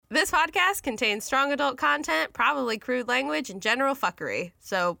This podcast contains strong adult content, probably crude language, and general fuckery.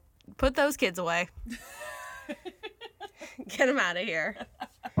 So put those kids away. Get them out of here.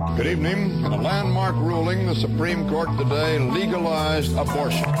 Good evening. In a landmark ruling, the Supreme Court today legalized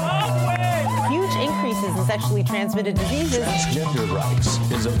abortion. Huge increases in sexually transmitted diseases. Transgender rights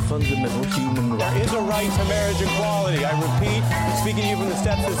is a fundamental human right. There is a right to marriage equality. I repeat, speaking to you from the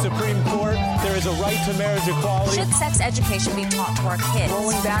steps of the Supreme Court, there is a right to marriage equality. Should sex education be taught to our kids?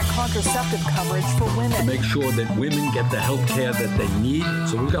 Rolling back contraceptive coverage for women. To make sure that women get the health care that they need.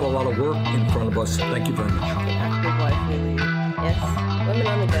 So we've got a lot of work in front of us. Thank you very much. Active life, really. Yes, women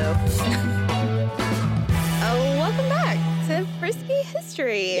on the go. Oh, welcome back to Frisky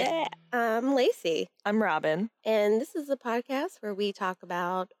History. Yeah. I'm Lacey. I'm Robin. And this is a podcast where we talk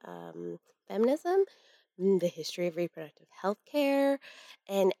about feminism, the history of reproductive health care,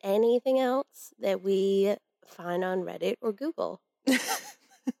 and anything else that we find on Reddit or Google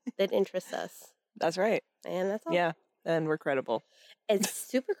that interests us. That's right. And that's all. Yeah. And we're credible. It's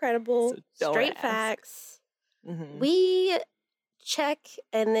super credible, So straight ask. facts. Mm-hmm. We check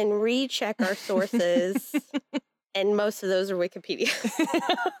and then recheck our sources, and most of those are Wikipedia.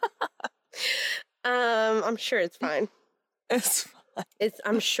 I'm sure it's fine. It's fine.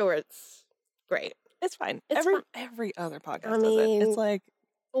 I'm sure it's great. It's fine. It's Every other podcast I does mean, it. It's like,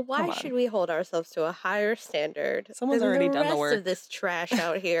 Well, why Come on. should we hold ourselves to a higher standard? Someone's than already the done the rest work. of this trash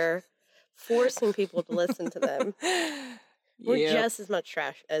out here, forcing people to listen to them. We're Yep, just as much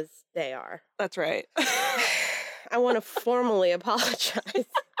trash as they are. that's right. I want to formally apologize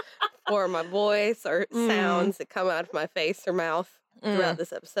for my voice or sounds that come out of my face or mouth throughout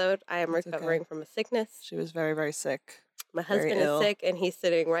this episode. I am It's okay. recovering from a sickness. She was very, very sick. My very husband is ill. sick, and he's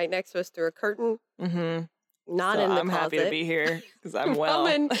sitting right next to us through a curtain, Mm-hmm. not So in the I'm closet. happy to be here because I'm well.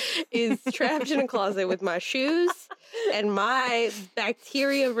 Roman is trapped in a closet with my shoes and my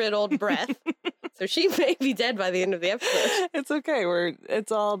bacteria-riddled breath. So she may be dead by the end of the episode. It's okay.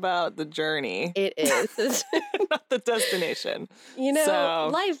 It's all about the journey, It is. not the destination. You know, So-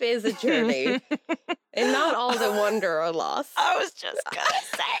 life is a journey, and not all the wonder or loss. I was just gonna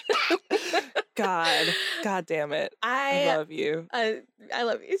say that. God damn it! I I love you. I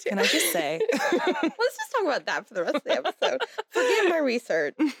love you too. Can I just say? Let's just talk about that for the rest of the episode. Forget my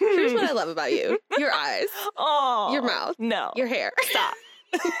research. Here's what I love about you: your eyes, Oh, your mouth, No, your hair. stop.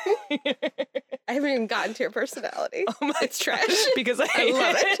 I haven't even gotten to your personality. Oh my It's trash. because I hate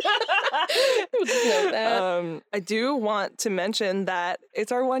love it. We'll just note that. I do want to mention that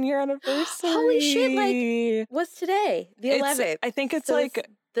it's our 1 year anniversary. Holy shit, like, What's today? The It's- 11th. I think it's So like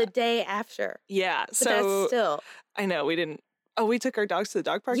the day after. yeah. But So that's still. I know we didn't. Oh, we took our dogs to the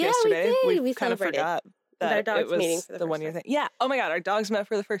dog park Yeah, we yesterday. did. We kind of celebrated. forgot With that our dogs it was meeting for the the first 1 year time. thing. Yeah. Oh my god, our dogs met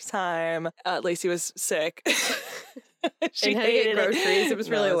for the first time. Lacey was sick. She And had to get hated groceries. It was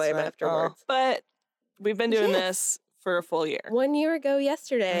really No, lame it's fine. afterwards. Oh, but we've been doing Yes. this for a full year. 1 year ago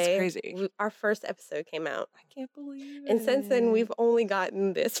yesterday. crazy. Our first episode came out. I can't believe it. And since then, we've only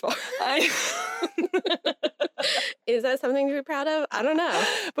gotten this far. Is that something to be proud of? I don't know.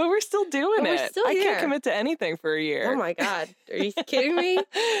 But we're still doing But we're it. still I here. can't commit to anything for a year. Oh my God. Are you kidding me?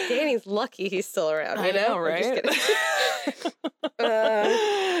 Danny's lucky he's still around, you I know, I'm just right? kidding.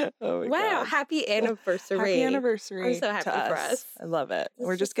 Oh my Wow. God. Happy anniversary. Happy anniversary. I'm so happy to for us. us. I love it. It's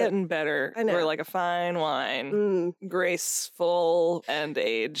We're just just a- getting better. I know. We're like a fine wine, Mm, graceful and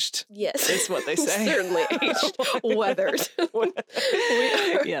aged. yes. Is what they say. Certainly aged. Weathered.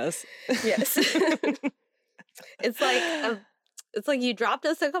 Yes. Yes. It's like you dropped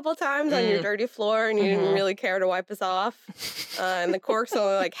us a couple times on your dirty floor and you didn't really care to wipe us off. And the cork's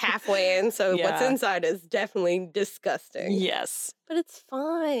only like halfway in, so what's Yeah. inside is definitely disgusting. Yes. But it's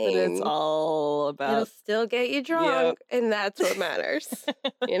fine. But it's all It'll about. still get you drunk, and that's what matters.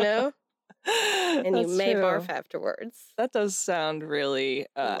 You know? And you That's may true. barf afterwards. That does sound really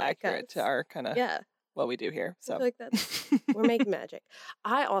Like accurate us. to our kind of Yeah. what we do here. I So feel like we're making magic.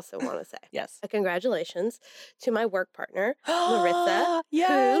 I also want to say yes. a congratulations to my work partner, Larissa,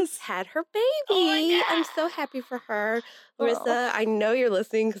 Yes. who had her baby. I'm so happy for her. Larissa, I know you're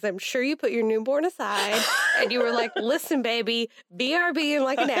listening because I'm sure you put your newborn aside and you were like, listen, baby, BRB in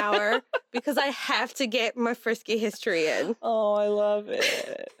like an hour because I have to get my Frisky history in. Oh, I love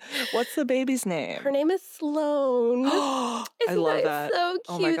it. What's the baby's name? Her name is Sloan. I Isn't love that that. so cute,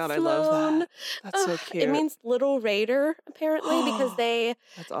 Oh my god, I Sloan? love that. That's so Ugh, cute. It means little raider, apparently, because they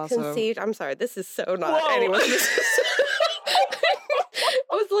That's awesome. conceived. I'm sorry, this is so not Whoa. anyone's business. It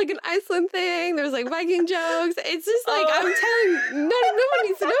was like an Iceland thing. There was like Viking jokes. It's just like I'm telling. No one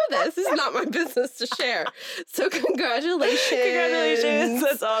needs to know this. This is not my business to share. So congratulations. Congratulations.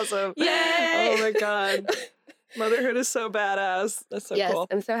 That's awesome. Yay. Oh my god. Motherhood is so badass. That's so Yes, cool.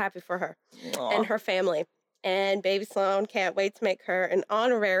 I'm so happy for her Aw. and her family. And baby Sloan can't wait to make her an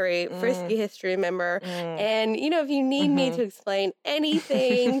honorary Frisky History member. And, if you need me to explain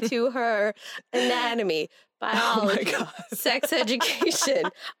anything to her, anatomy, biology, sex education,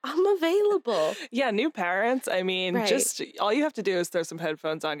 I'm available. Yeah, new parents. I mean, Right. just all you have to do is throw some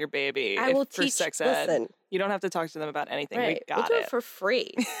headphones on your baby. I will for teach, sex ed. listen. You don't have to talk to them about anything. Right. We We'll got do it. it for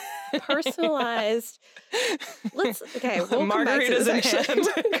free. Personalized. We'll come back to Margaritas this in actually. hand.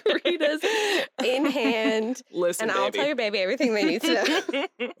 Margaritas in hand. Listen, And I'll baby. tell your baby everything they need to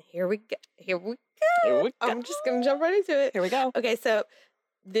know. Here we go. Here we go. I'm just going to jump right into it. Here we go. Okay, so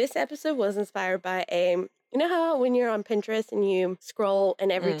this episode was inspired by you know how when you're on Pinterest and you scroll and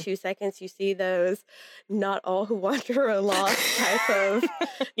every 2 seconds you see those not all who wander are lost type of,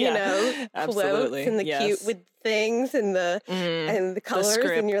 quotes absolutely. and the cute Yes. with things and the colors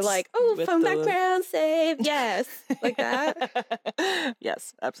and you're scripts like, oh, with phone the- background save, yes, like that.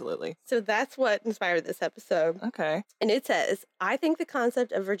 Yes, absolutely. So that's what inspired this episode. Okay. And it says, I think the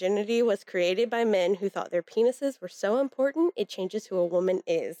concept of virginity was created by men who thought their penises were so important it changes who a woman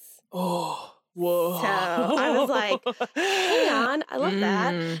is. Oh, whoa. So I was like, hang on, I love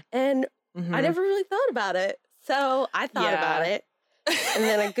that. And I never really thought about it. So I thought about it. And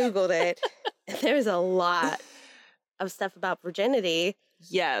then I Googled it. And there's a lot of stuff about virginity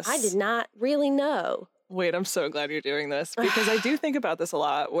Yes. I did not really know. Wait, I'm so glad you're doing this because I do think about this a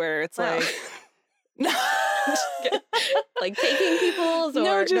lot where it's Wow. like. Like taking people's or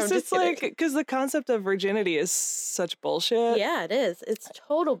No, just it's kidding. like because the concept of virginity is such bullshit. Yeah, it is. It's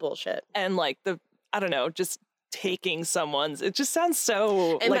total bullshit. And like I don't know, just taking someone's, it just sounds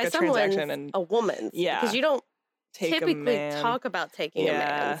so And like by a someone's, transaction and a woman's. Yeah. Because you don't take a typically man. talk about taking a Yeah.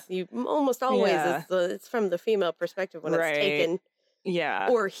 man's. You almost always Yeah. it's from the female perspective when Right. it's taken Yeah.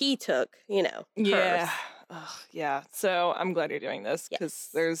 or he took, Yeah. hers. Ugh, yeah. So I'm glad you're doing this because Yes.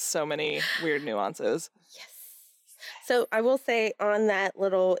 there's so many weird nuances. Yes. So I will say on that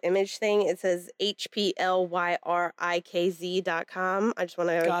little image thing, it says HPLYRIKZ.com. I just want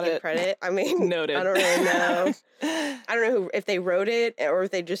to Got give it. credit. I mean, Noted. I don't really know. I don't know if they wrote it or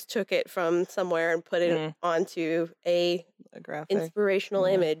if they just took it from somewhere and put it onto a A graphic. inspirational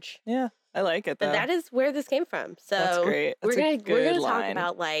image. Yeah. I like it though. But that is where this came from. So That's great. That's we're a gonna good talk line.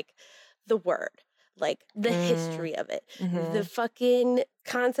 about like the word, like the history of it, the Mhm. fucking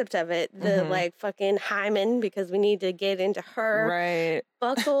concept of it, the Mhm. like fucking hymen because we need to get into her. Right.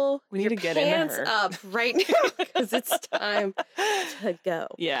 Buckle We need your to get into pants her. up right now because it's time to go.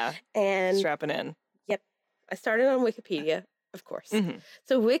 Yeah. And Strapping in. I started on Wikipedia, of course. Mhm.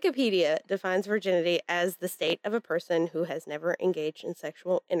 So Wikipedia defines virginity as the state of a person who has never engaged in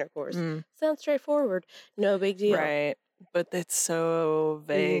sexual intercourse. Mm. Sounds straightforward. No big deal. Right. But it's so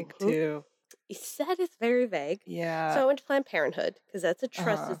vague Mhm. too. You said it's very vague. Yeah. So I went to Planned Parenthood because that's a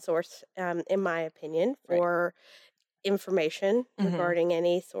trusted source, in my opinion, Right. for information Mhm. regarding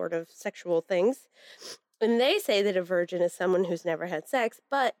any sort of sexual things. And they say that a virgin is someone who's never had sex,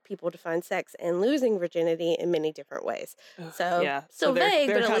 but people define sex and losing virginity in many different ways. Ugh, So, yeah. so they're, vague,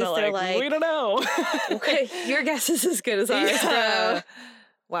 they're but at kinda least they're like, we don't know. okay, your guess is as good as ours, Yeah. bro.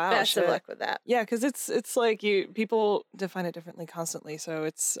 Wow. Best shit. of luck with that. Yeah, because it's like people define it differently constantly. So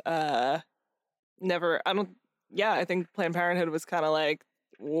it's never. I think Planned Parenthood was kind of like,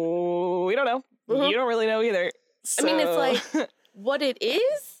 we don't know. Mhm. You don't really know either. I mean, it's like So- what it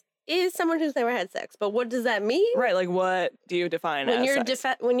is someone who's never had sex, but what does that mean? right. Like, what do you define When as your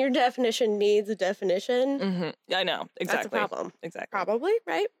sex? when your definition needs a definition, Mhm. I know exactly. that's a problem. Exactly. Probably,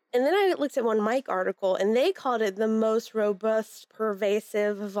 right? And then I looked at one Mike article and they called it the most robust,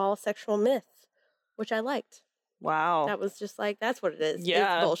 pervasive of all sexual myths, which I liked. Wow. That was just like, that's what it is.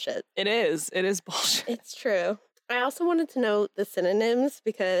 Yeah. It's bullshit. It is. It is bullshit. It's true. I also wanted to know the synonyms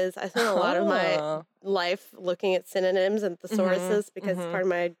because I spent a lot of my Oh. life looking at synonyms and thesauruses because it's part of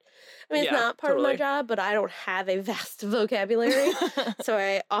my, it's Yeah, not part of my totally. job, but I don't have a vast vocabulary. So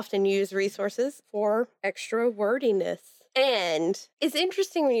I often use resources for extra wordiness. And it's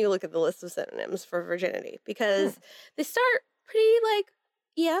interesting when you look at the list of synonyms for virginity because they start pretty like,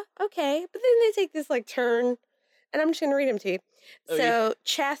 yeah, okay. But then they take this like turn, and I'm just going to read them to you. Oh, So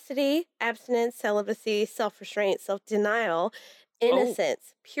chastity, abstinence, celibacy, self-restraint, self-denial,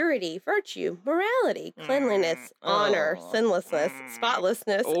 innocence, purity, virtue, morality, cleanliness, honor, Oh. sinlessness,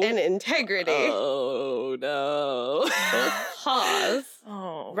 spotlessness, Oh. and integrity. Oh no. Pause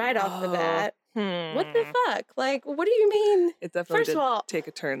Oh. right off the no. bat. What the Hmm. fuck? Like, what do you mean? It definitely First did of all- take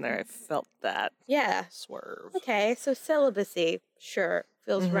a turn there. I felt that Yeah. swerve. Okay, so celibacy, sure,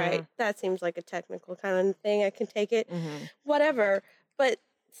 feels Mm-hmm. right. That seems like a technical kind of thing. I can take it. Mhm. Whatever. But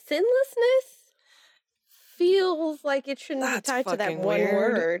sinlessness feels like it shouldn't be That's tied to that fucking one weird.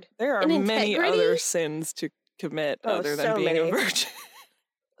 word. There are And many integrity? other sins to commit Oh, other than so being many. a virgin.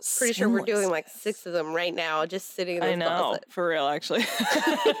 Pretty sure we're doing like Sinlessness. 6 of them right now, just sitting in I this know, closet. for real, actually.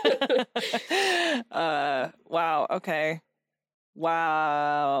 Wow. Okay.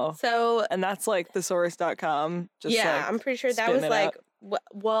 Wow. So And that's like thesaurus.com. Just yeah, like I'm pretty sure that spitting was it like out.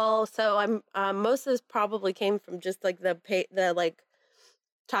 well. So I'm most of this probably came from just like the like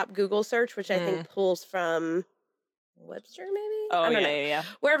top Google search, which I think pulls from Webster, maybe. Oh, I don't know. yeah.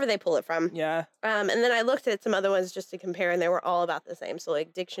 Wherever they pull it from. Yeah. And then I looked at some other ones just to compare, and they were all about the same. So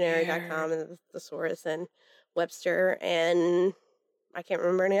like dictionary.com and thesaurus and Webster, and I can't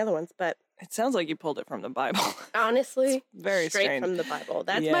remember any other ones, but It sounds like you pulled it from the Bible. honestly, Very straight strange. from the Bible.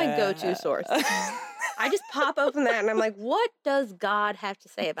 That's my go-to source. I just pop open that and I'm like, what does God have to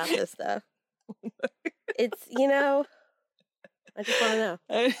say about this stuff? It's, I just want to know.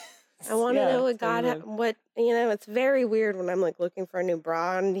 I want to know what God, it's very weird when I'm like looking for a new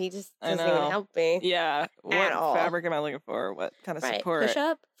bra and he just I doesn't know. even help me. Yeah. What all. fabric am I looking for? What kind of Right. support? Push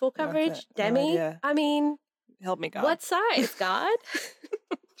up, full No, coverage, no demi. idea. I mean, Help me, God. what size, God?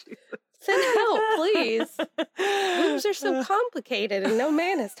 Send help, please. Boobs are so complicated and no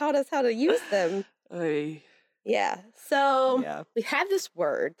man has taught us how to use them. Oy. Yeah. So Yeah. we have this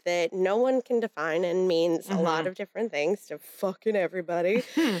word that no one can define and means a lot of different things to fucking everybody.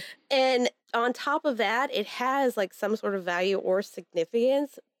 And on top of that, it has like some sort of value or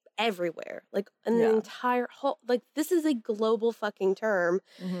significance everywhere. Like in the entire whole, like this is a global fucking term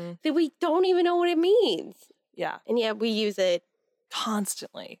that we don't even know what it means. Yeah. And yet we use it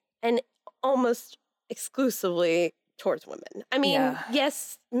Constantly. and almost exclusively towards women. I mean,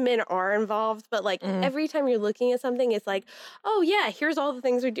 yes, men are involved, but like every time you're looking at something, it's like, oh yeah, here's all the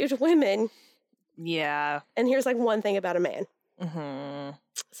things we do to women. Yeah. And here's like one thing about a man. Mm-hmm.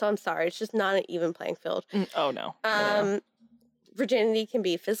 So I'm sorry, it's just not an even playing field. Oh, no. Virginity can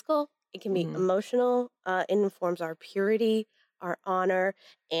be physical, it can be emotional, it informs our purity, our honor,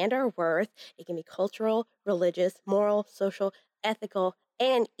 and our worth. It can be cultural, religious, moral, social, ethical,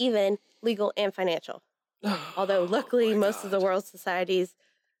 and even legal and financial. Although luckily most of the world's societies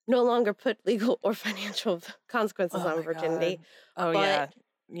no longer put legal or financial consequences on virginity. God. Oh, but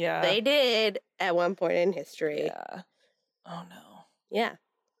yeah. they did at one point in history. Yeah. Oh, no. Yeah.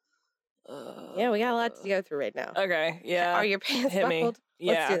 Yeah, we got a lot to go through right now. Okay. Yeah. Are your pants Hit buckled? me.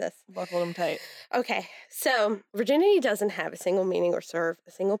 Let's Yeah. do this. Buckle them tight. Okay, so virginity doesn't have a single meaning or serve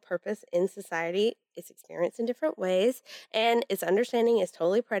a single purpose in society. It's experienced in different ways, and its understanding is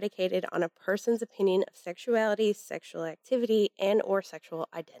totally predicated on a person's opinion of sexuality, sexual activity, and or sexual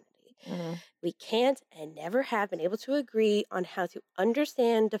identity. We can't and never have been able to agree on how to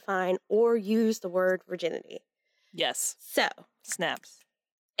understand, define, or use the word virginity. Yes. So, Snaps.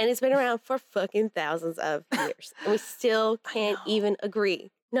 and it's been around for fucking thousands of years, and we still can't even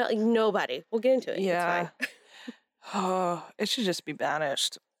agree. No, like, nobody. We'll get into it. Yeah. It's fine. Oh, it should just be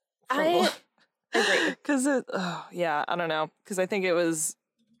banished. I agree. Because I don't know. Because I think it was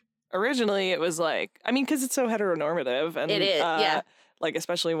originally like, I mean, because it's so heteronormative, and It is, yeah. like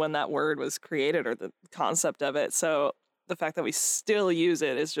especially when that word was created or the concept of it. So the fact that we still use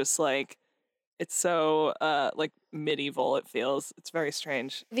it is just like, it's so like medieval. It feels. It's very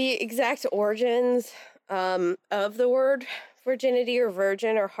strange. The exact origins of the word virginity or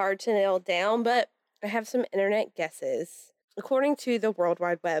virgin are hard to nail down, but I have some internet guesses. According to the World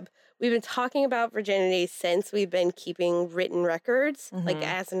Wide Web, we've been talking about virginity since we've been keeping written records, like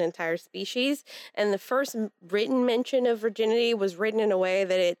as an entire species. And the first written mention of virginity was written in a way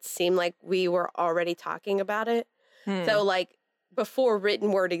that it seemed like we were already talking about it. So, like, before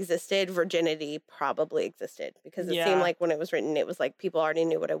written word existed, virginity probably existed because it seemed like when it was written, it was like people already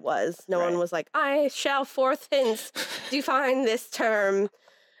knew what it was. No one was like, I shall forth hence define this term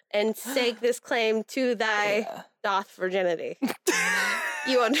and stake this claim to thy doth virginity.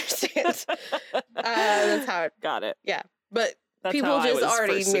 You understand? That's how it, Got it. yeah. But That's people how I just was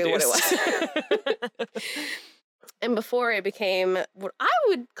already first knew what seduced. it was. And before it became what I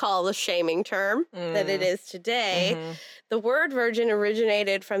would call the shaming term that it is today, the word virgin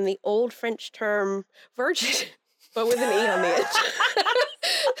originated from the old French term virgin, but with an E on the edge.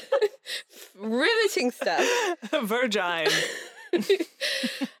 Riveting stuff. Virgin.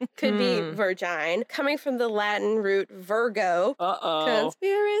 Could be virgin, coming from the Latin root virgo. Uh-oh.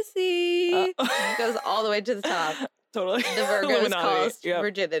 Conspiracy. Goes all the way to the top. Totally. The Virgos caused Yep.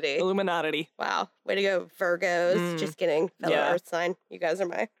 virginity. Illuminati. Wow. Way to go, Virgos. Just kidding. Fellow Yeah. Earth sign. You guys are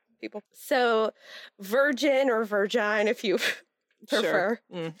my people. So, virgin or virgin, if you prefer.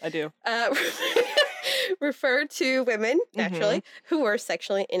 Sure. I do. refer to women, naturally, who are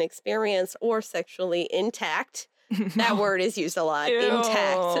sexually inexperienced or sexually intact. That word is used a lot. Ew,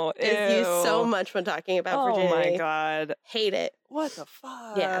 Intact is used so ew. much when talking about Oh virginity. my God. Hate it. What the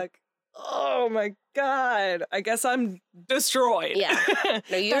fuck? Yeah. Oh my God. I guess I'm destroyed. Yeah.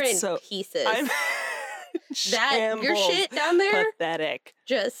 No, you're That's in pieces. I'm That your shambles. shit down there Pathetic.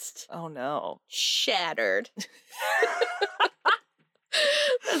 just Oh no. shattered.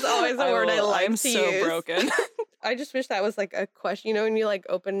 That's always a word I like I'm to so use. broken. I just wish that was like a question. You know, when you like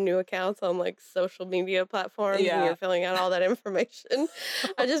open new accounts on like social media platforms and Yeah. you're filling out all that information.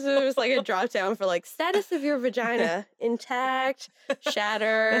 I just it was like a drop down for like status of your vagina intact,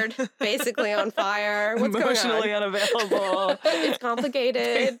 shattered, basically on fire. What's Emotionally going on? unavailable. It's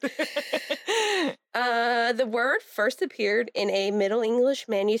complicated. The word first appeared in a Middle English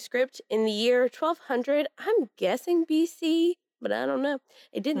manuscript in the year 1200. I'm guessing BC, but I don't know.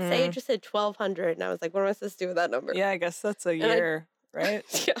 It didn't say, it just said 1200. And I was like, what am I supposed to do with that number? Yeah, I guess that's a I- year, right?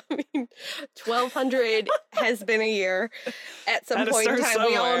 Yeah, I mean, 1200 has been a year. At some Had to point in start time,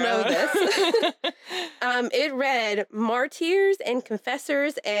 we all know somewhere. this. It read, martyrs and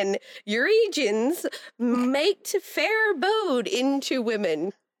confessors and Euregians make to fair abode into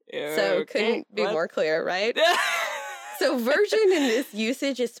women. So Okay, couldn't be what? more clear, right? So virgin in this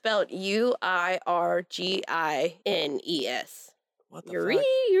usage is spelled Uirgines. What the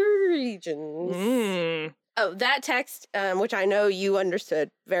Euregians. fuck? Mm, Oh, that text, which I know you understood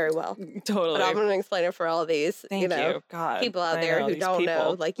very well. totally. But I'm going to explain it for all these, Thank you. God, people out I there know, who these don't know,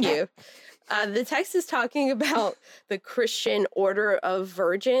 people. like you. The text is talking about the Christian order of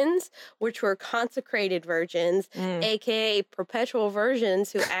virgins, which were consecrated virgins, Mm. aka perpetual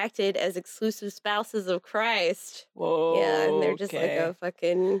virgins who acted as exclusive spouses of Christ. Whoa. Yeah, and they're just okay. like a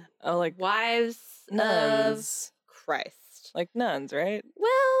fucking Oh, like wives of nuns. Christ. Like nuns, right? Well,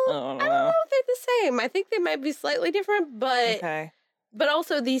 I I don't don't know. know if they're the same. I think they might be slightly different, but Okay. but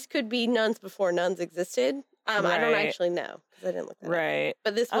also these could be nuns before nuns existed. I don't Right. actually know because I didn't look that up. Right.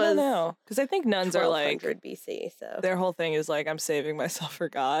 But this I was don't know. Because I think nuns are like, 1200 BC. So their whole thing is like, I'm saving myself for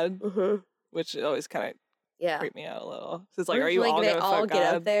God, Mhm. which always kind of Yeah. creeped me out a little. So it's like, What are if, you all they going to all fuck get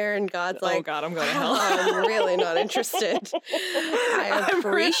up God? there and God's Oh like, God, I'm going to "Wow, hell. I'm really not interested. I I'm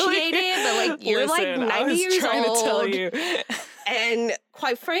appreciate it, but like you're like Listen, 90 I was years trying old, to tell you. and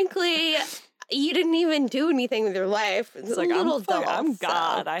quite frankly, you didn't even do anything with your life. It's like, I'm dull,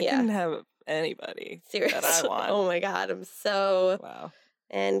 God. so, I yeah. can have anybody Seriously. that I want. Oh my God, I'm so. Wow.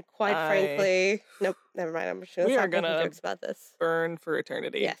 And quite frankly, nope, never mind. I'm just gonna We are stop making gonna jokes about this. Burn for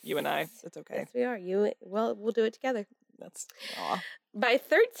eternity. Yes. You and I. It's okay. Yes, we are. We'll do it together. That's aw. By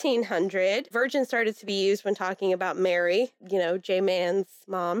 1300, virgin started to be used when talking about Mary, J-Man's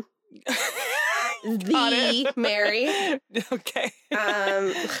mom. Got The it. Mary. Okay.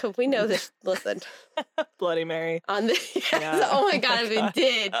 We know this. Listen, Bloody Mary. on the Yeah. oh my God, if it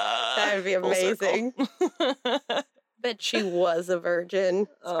did, that would be Full circle. amazing. Bet she was a virgin.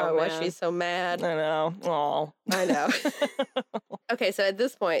 That's Oh, probably why man. she's so mad. I know. Oh. I know. Okay, so at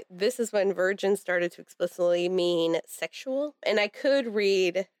this point, this is when virgin started to explicitly mean sexual. And I could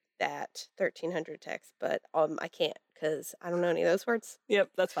read that 1300 text, but I can't because I don't know any of those words. Yep,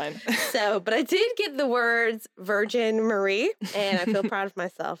 that's fine. So, but I did get the words Virgin Marie, and I feel proud of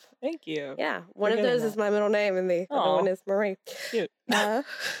myself. Thank you. Yeah, one You're of getting those is that. my middle name, and the other Aw. one is Marie. Cute. You.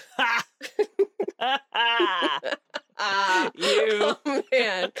 Oh,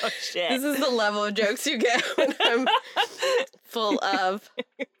 man. Oh, shit. This is the level of jokes you get when I'm full of.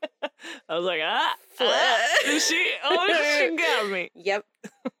 I was like, she got me. Yep.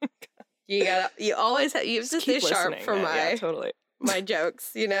 You always have, you have to Just stay keep sharp listening, for man. my Yeah, totally. my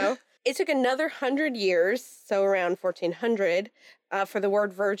jokes, It took another 100 years, so around 1400, for the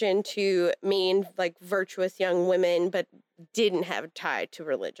word virgin to mean like virtuous young women, but didn't have a tie to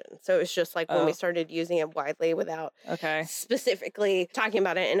religion. So it's just like when we Oh. started using it widely without Okay. specifically talking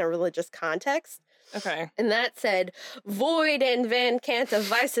about it in a religious context. Okay. And that said, void and vacant of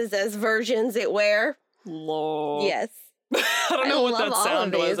vices as virgins it wear. Lord. Yes. I don't know what love that all of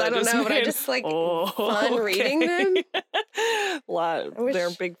sound was. these. I don't know, but I made- just, like, Oh, fun reading them. Lot. I wish- They're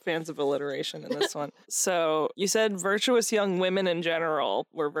big fans of alliteration in this one. So you said virtuous young women in general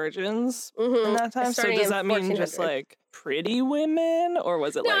were virgins in that time. So Starting does in that mean just 1400. like pretty women, or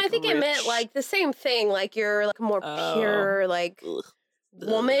was it No, like? I think it meant rich? like the same thing. Like you're like a more Oh. pure, like Ugh.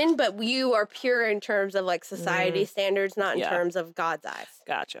 woman, but you are pure in terms of like society standards, not in Yeah. terms of God's eyes.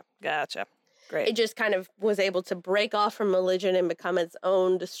 Gotcha. Great. It just kind of was able to break off from religion and become its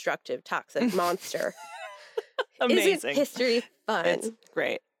own destructive, toxic monster. Amazing. Isn't history fun? It's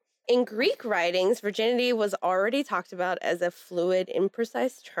great. In Greek writings, virginity was already talked about as a fluid,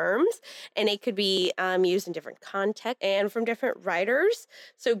 imprecise terms, and it could be used in different contexts and from different writers.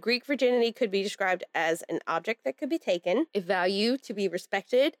 So Greek virginity could be described as an object that could be taken, a value to be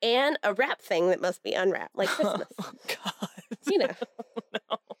respected, and a wrap thing that must be unwrapped, like Christmas. Oh, God. You know.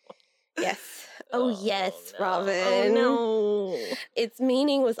 No. Yes. Oh, yes, no. Robin. Oh, no. Its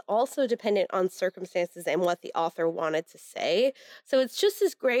meaning was also dependent on circumstances and what the author wanted to say. So it's just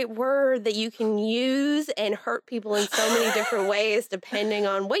this great word that you can use and hurt people in so many different ways depending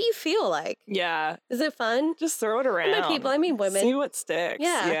on what you feel like. Yeah. Is it fun? Just throw it around. By people, I mean women. See what sticks.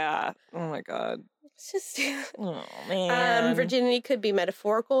 Yeah. Yeah. Oh, my God. It's just... Oh, man. Virginity could be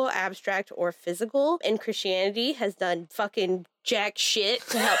metaphorical, abstract, or physical, and Christianity has done fucking jack shit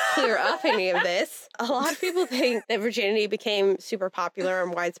to help clear up any of this. A lot of people think that virginity became super popular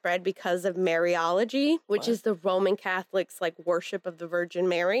and widespread because of Mariology, which is the Roman Catholics' like worship of the Virgin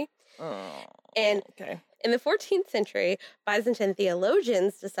Mary. Oh, And okay. in the 14th century, Byzantine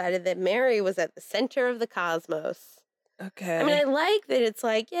theologians decided that Mary was at the center of the cosmos. Okay. I mean, I like that it's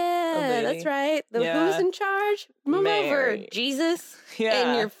like, yeah, that's lady. right. Yeah. Who's in charge? Move over, Mary. Jesus. Yeah.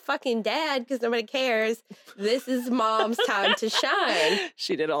 And your fucking dad, because nobody cares. This is mom's time to shine.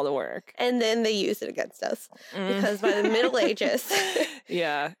 She did all the work. And then they used it against us. Because by the Middle Ages.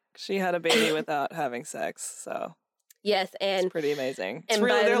 Yeah. She had a baby without having sex, so Yes, it's and pretty amazing. It's and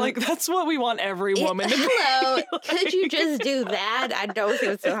really, by they're the- like, that's what we want every woman to be. hello, like. could you just do that? I don't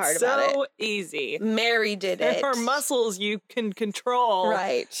think it's so hard It's about so it. easy. Mary did There it. are muscles you can control.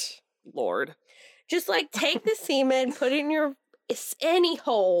 Right. Lord. Just like take the semen, put it in your any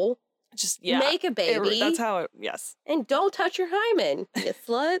hole, Just, yeah. make a baby, That's how it, yes. and don't touch your hymen, you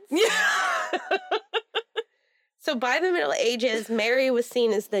sluts. Yeah. So by the Middle Ages, Mary was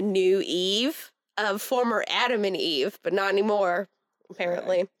seen as the new Eve of former Adam and Eve, but not anymore,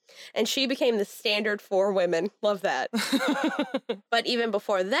 apparently. And she became the standard for women. Love that. But even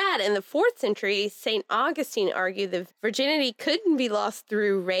before that, in the 4th century, St. Augustine argued that virginity couldn't be lost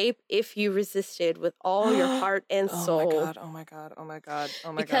through rape if you resisted with all your heart and soul. Oh my God. Oh my God. Oh my God.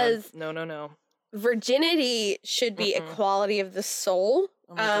 Oh my Because- God. No. Virginity should be a quality of the soul.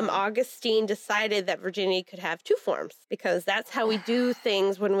 Oh my God. Augustine decided that virginity could have 2 forms because that's how we do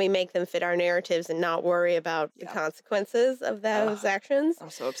things when we make them fit our narratives and not worry about the consequences of those actions. I'm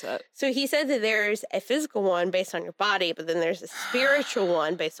so upset. So he said that there's a physical one based on your body, but then there's a spiritual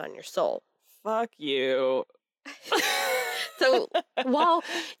one based on your soul. Fuck you. So while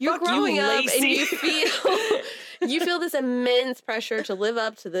you're Fuck you, growing up and Lacey. you feel this immense pressure to live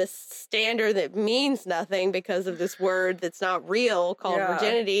up to this standard that means nothing because of this word that's not real called Yeah.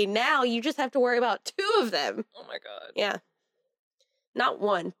 virginity, now you just have to worry about 2 of them. Oh my God. Yeah. Not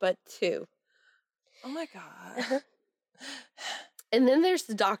 1, but 2. Oh my God. And then there's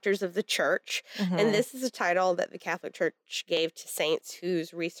the doctors of the church. Mm-hmm. And this is a title that the Catholic Church gave to saints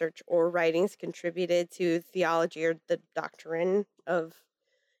whose research or writings contributed to theology or the doctrine of,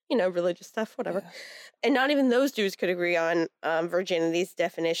 religious stuff, whatever. Yeah. And not even those dudes could agree on virginity's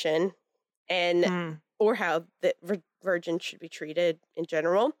definition and or how the virgin should be treated in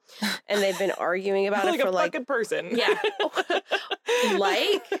general. And they've been arguing about like it for a like, fucking person. yeah,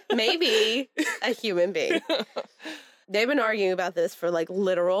 like maybe a human being. They've been arguing about this for like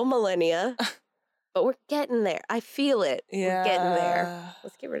literal millennia, but we're getting there. I feel it. Yeah. We're getting there.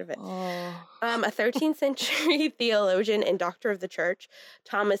 Let's get rid of it. Oh. A 13th century theologian and doctor of the church,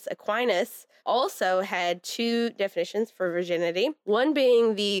 Thomas Aquinas, also had 2 definitions for virginity. One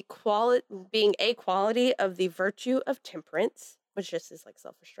being a quality of the virtue of temperance, which just is like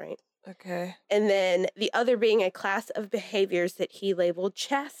self-restraint. Okay. And then the other being a class of behaviors that he labeled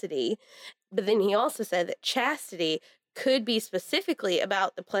chastity. But then he also said that chastity could be specifically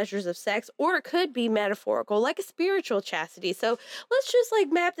about the pleasures of sex, or it could be metaphorical, like a spiritual chastity. So let's just like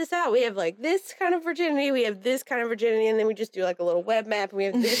map this out. We have like this kind of virginity, we have this kind of virginity, and then we just do like a little web map, and we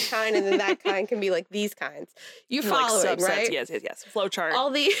have this kind, and then that kind can be like these kinds. You following, like subsets. right? Yes. Flow chart.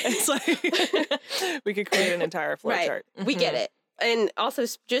 All the It's like we could create an entire flow right. chart. We get it. And also,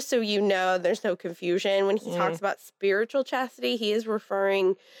 just so you know, there's no confusion. When he talks about spiritual chastity, he is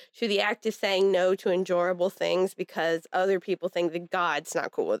referring to the act of saying no to enjoyable things because other people think that God's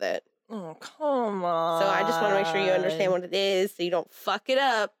not cool with it. Oh, come on. So I just want to make sure you understand what it is so you don't fuck it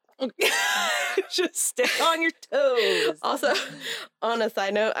up. Just stay on your toes. Also, on a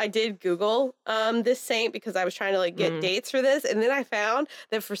side note, I did Google this saint because I was trying to like get dates for this, and then I found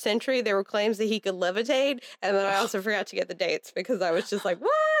that for century there were claims that he could levitate, and then I also forgot to get the dates because I was just like,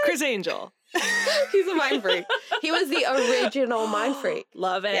 what? Chris Angel. He's a mind freak. He was the original mind freak.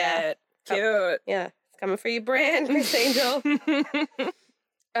 Love it. Yeah. Cute. Yeah, it's coming for you, brand, Chris Angel.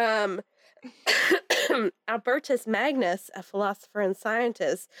 Um, Albertus Magnus, a philosopher and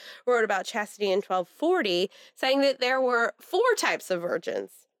scientist, wrote about chastity in 1240, saying that there were 4 types of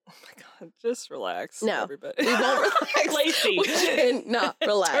virgins. Oh my God, just relax, No, everybody. we won't relax. Lacey. We cannot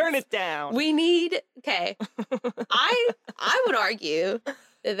relax. Turn it down. We need, okay. I would argue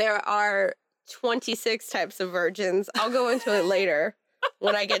that there are 26 types of virgins. I'll go into it later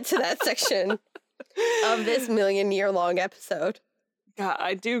when I get to that section of this million-year-long episode. God,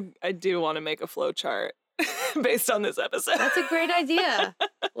 I do want to make a flow chart based on this episode. That's a great idea.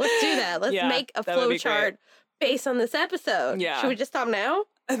 Let's do that. Let's Yeah, make a that would flow be chart based on this episode. Yeah. Should we just stop now?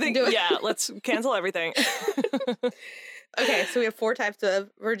 I think, Do it. yeah, let's cancel everything. Okay, so we have 4 types of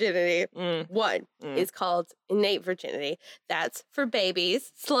virginity. Mm. One Mm. is called innate virginity. That's for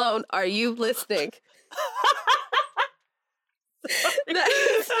babies. Sloan, are you listening?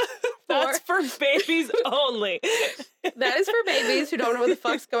 That's for babies only. That is for babies who don't know what the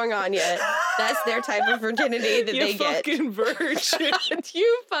fuck's going on yet. That's their type of virginity that You they get. fucking virgin.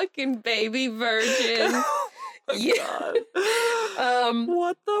 You fucking baby virgin. Oh my Yeah. God.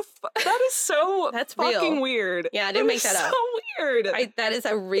 What the fuck? That is so That's fucking real. weird. Yeah, I didn't make is that up. So weird. That is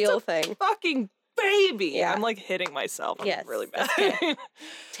a real thing. Fucking baby. Yeah. I'm like hitting myself. I'm Yes, really bad. that's okay.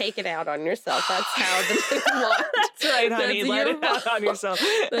 Take it out on yourself. That's how the men want. That's right, honey. That's Let your it out on yourself.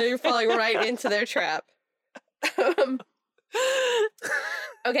 Then you're falling right into their trap.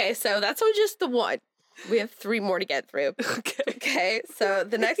 Okay, so that's all just the one. We have 3 more to get through. Okay. Okay, so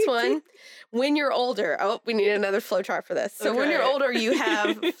the next one, when you're older. Oh, we need another flowchart for this. So when you're Okay. older, you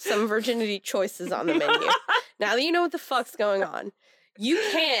have some virginity choices on the menu. Now that you know what the fuck's going on, you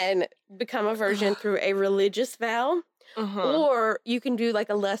can become a virgin through a religious vow, Uh-huh. or you can do like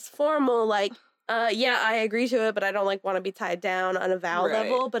a less formal, like, yeah, I agree to it, but I don't like want to be tied down on a vow Right.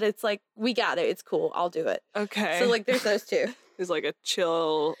 level. But it's like, we got it. It's cool. I'll do it. Okay. So like, there's those 2. There's like a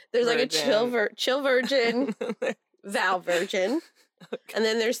chill. There's like a virgin. chill virgin, vow virgin. And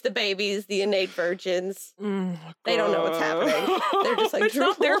then there's the babies, the innate virgins. They don't know what's happening. They're just like, it's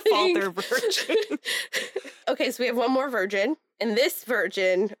not their fault drooling. they're virgin. Okay, so we have one more virgin. And this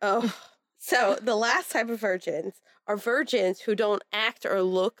virgin, so the last type of virgins are virgins who don't act or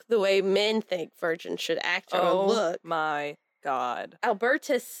look the way men think virgins should act or look. My God.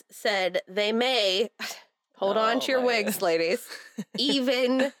 Albertus said they may, hold on to your my wigs, God. ladies,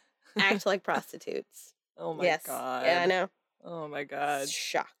 even act like prostitutes. Oh my Yes. God. Yeah, I know. Oh my God.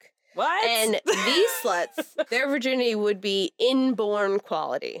 Shock. What? And these sluts, their virginity would be inborn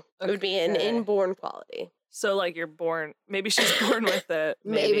quality. It would be an Okay. inborn quality. So like you're born. Maybe she's born with it.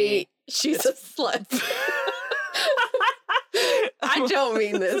 Maybe she's a slut. I don't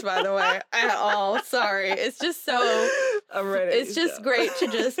mean this, by the way, at all. Sorry. It's just so, I'm ready. it's just great to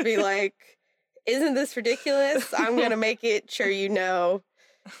just be like, isn't this ridiculous? I'm going to make it sure you know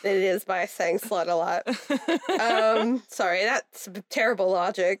that it is by saying slut a lot. Sorry, that's terrible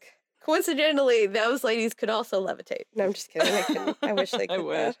logic. Coincidentally, those ladies could also levitate. No, I'm just kidding. They couldn't. I wish they I could.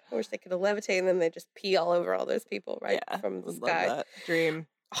 wish. I wish they could levitate, and then they just pee all over all those people, right, Yeah, from the would love sky. that. Dream.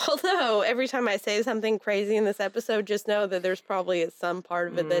 Although every time I say something crazy in this episode, just know that there's probably some part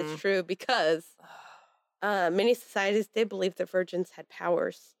of it that's true, because many societies did believe that virgins had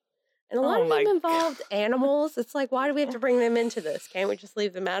powers. And a lot Oh of them my involved animals. It's like, why do we have to bring them into this? Can't we just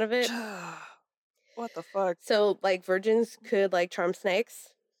leave them out of it? What the fuck? So, like, virgins could, like, charm snakes,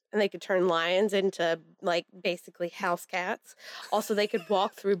 and they could turn lions into, like, basically house cats. Also, they could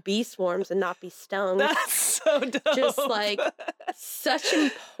walk through bee swarms and not be stung. That's so dope. Just, like, such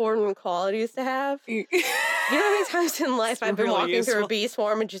important qualities to have. You know how many times in life It's I've been really walking through a useful. bee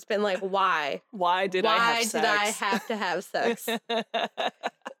swarm and just been like, why? Why did I Why have did sex? I have to have sex?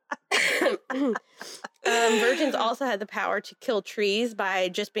 Virgins also had the power to kill trees by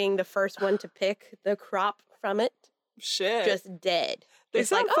just being the first one to pick the crop from it, Shit. just dead. They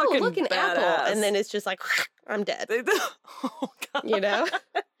Just like, sound oh, fucking look, an apple. badass. And then it's just like, I'm dead. Oh God. You know?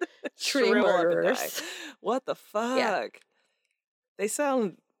 Tree Shrivel up and die. murderers. What the fuck? They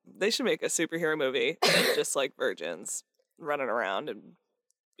sound. They should make a superhero movie of just like virgins running around and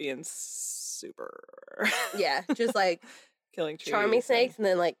being super Yeah, just like killing trees. charming and- snakes and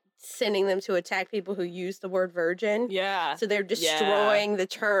then like sending them to attack people who use the word virgin. Yeah. So they're destroying the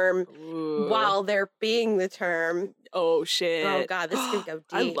term Ooh. while they're being the term. Oh shit. Oh God, this could go deep.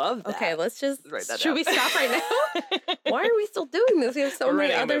 I love that. Okay, let's just. Write that Should down. we stop right now? Why are we still doing this? We have so We're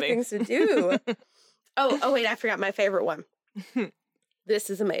many writing a other movie. things to do. Oh wait, I forgot my favorite one. This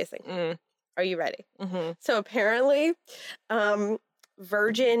is amazing. Mm, Are you ready? mhm. So apparently,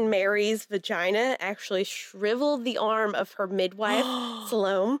 Virgin Mary's vagina actually shriveled the arm of her midwife,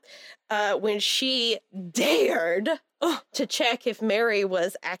 Salome, when she dared to check if Mary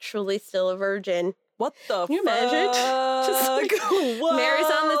was actually still a virgin. What the Can you imagine? Just like, Mary's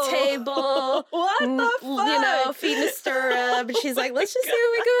on the table. What the fuck? You know, feeding a stirrup. And she's like, let's just see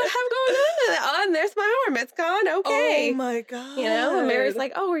what we go have going on. Oh, and there's my arm. It's gone. Okay. Oh my God. You know, and Mary's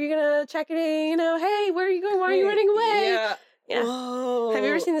like, oh, are you going to check it in? You know, hey, where are you going? Why are you running away? Yeah. Yeah. Whoa. Have you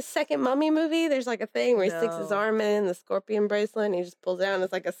ever seen the second Mummy movie? There's like a thing where he sticks his arm in the scorpion bracelet and he just pulls it out and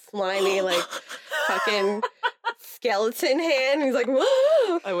it's like a slimy, like, fucking skeleton hand. And he's like,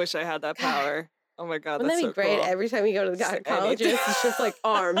 whoa. I wish I had that power. Oh my God, Wouldn't that's that so be great? cool. Every time you go to the gynecologist, it's just like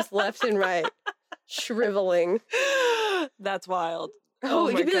arms left and right, shriveling. That's wild. Oh,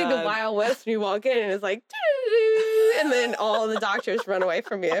 it my could be like the God. Wild West when you walk in and it's like, doo-doo-doo, and then all the doctors run away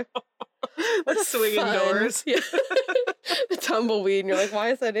from you. The swinging Fun. doors. Yeah. The tumbleweed, and you're like,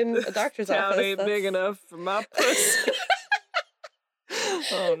 why is that in a doctor's Town office? ain't big enough for my pussy.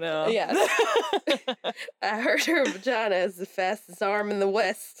 Oh no. Yeah. I heard her vagina is the fastest arm in the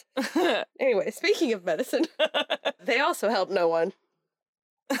West. Anyway, speaking of medicine, they also help no one.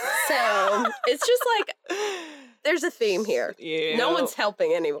 So it's just like there's a theme here. Yeah. No one's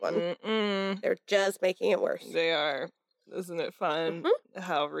helping anyone. Mm-mm. They're just making it worse. They are. Isn't it fun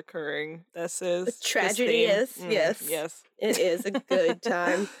how recurring this is? The this tragedy theme? is, yes. Yes. It is a good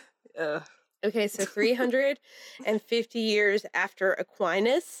time. Ugh. Okay, so 350 years after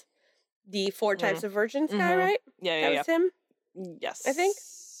Aquinas, the four types of virgins guy, right? Yeah, That yeah, was him? yeah. Yes. I think.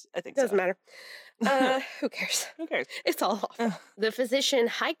 so. Doesn't matter. Who cares? Who cares? It's all off. The physician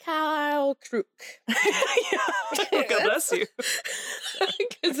Heikal Kruk. God bless you.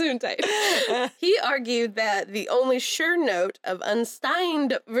 Gesundheit. He argued that the only sure note of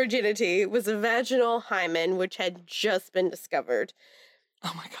unstained virginity was a vaginal hymen, which had just been discovered.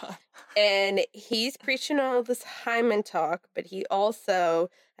 Oh my God. And he's preaching all this hymen talk, but he also,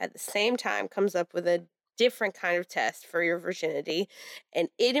 at the same time, comes up with a different kind of test for your virginity, and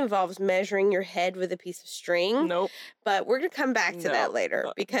it involves measuring your head with a piece of string. Nope. But we're going to come back to that later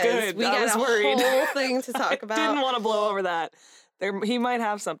because Good. we I got was a worried. whole thing to talk about. Didn't want to blow over that. He might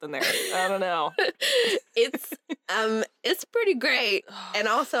have something there. I don't know. It's pretty great. And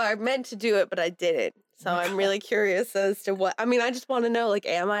also I meant to do it, but I didn't. So I'm really curious as to what, I mean, I just want to know, like,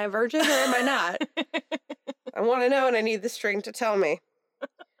 am I a virgin or am I not? I want to know and I need the string to tell me.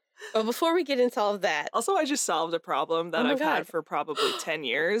 But before we get into all of that. Also, I just solved a problem that I've had for probably 10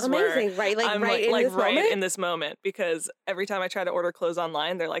 years. Amazing, right? Like, I'm right in this moment? in this moment, because every time I try to order clothes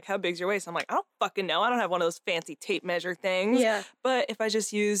online, they're like, how big's your waist? I'm like, I don't fucking know. I don't have one of those fancy tape measure things. Yeah. But if I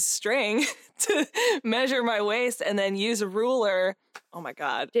just use string to measure my waist and then use a ruler, oh my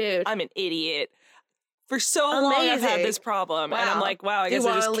God. Dude. I'm an idiot. For so long, I've had Amazing. this problem. And I'm Wow. like, wow, I Do you guess I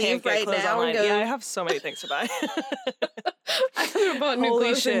wanna just leave can't get right clothes now and online. go- Yeah, I have so many things to buy. I haven't bought new Holy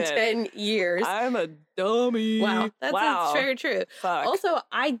clothes in shit. 10 years. I'm a dummy. Wow. That's very true. Fuck. Also,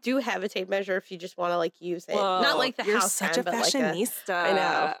 I do have a tape measure if you just want to, like, use it. Whoa, Not like the you're house such kind, a but like fashionista. I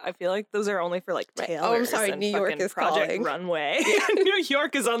know. I feel like those are only for like Right. tailors. Oh, I'm sorry, and New York fucking is Project calling. Runway. New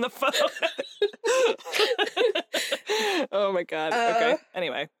York is on the phone. Oh my God. Okay.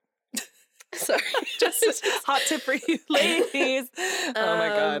 Anyway, Sorry. just hot tip for you ladies. Oh my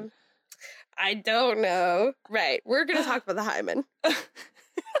God. I don't know. Right. We're going to talk about the hymen.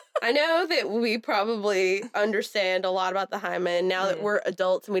 I know that we probably understand a lot about the hymen now that we're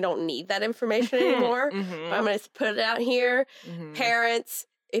adults and we don't need that information anymore. But I'm going to put it out here. Parents,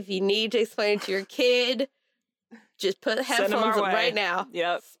 if you need to explain it to your kid, just put the Send 'em headphones our on way. right now.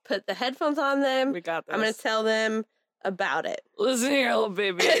 Yep. Put the headphones on them. We got this. I'm going to tell them about it. Listen here, little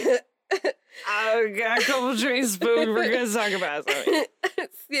baby. I got a couple drinks, but we're going to talk about something.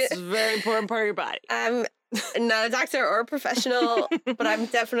 It's a very important part of your body. I'm not a doctor or a professional, but I'm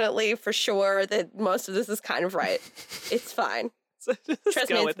definitely for sure that most of this is kind of right. It's fine. So just Trust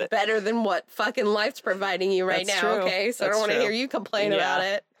go me, with it's it. better than what fucking life's providing you right That's now, true. okay? So I That's don't want to true. hear you complain about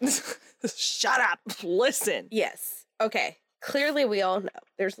Yeah. it. Shut up. Listen. Yes. Okay. Clearly, we all know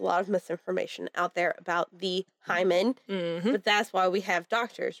there's a lot of misinformation out there about the hymen, but that's why we have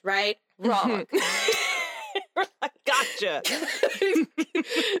doctors, right? Wrong. Gotcha.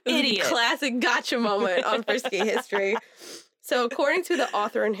 Idiot. Classic gotcha moment on Frisky History. So, according to the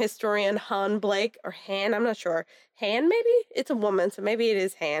author and historian Han Blake, or Han, I'm not sure. Han, maybe? It's a woman, so maybe it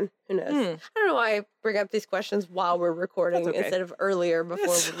is Han. Who knows? I don't know why I bring up these questions while we're recording That's okay. instead of earlier before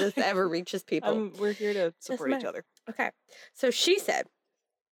That's this ever reaches people. We're here to support each matter. other. Okay. So she said,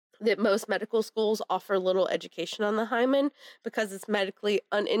 that most medical schools offer little education on the hymen because it's medically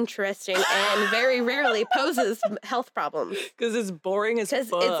uninteresting and very rarely poses health problems. Because it's boring as fuck.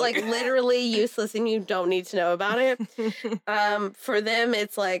 Because it's like literally useless and you don't need to know about it. For them,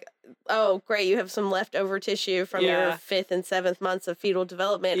 it's like, oh, great, you have some leftover tissue from your 5th and 7th months of fetal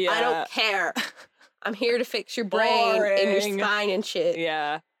development. I don't care. I'm here to fix your brain and your spine and shit.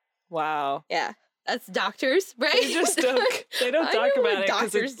 Yeah. Wow. Yeah. That's doctors, right? They just don't, they don't talk about it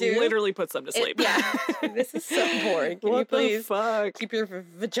because it do. literally puts them to sleep. Yeah. This is so boring. Can you What the please fuck? keep your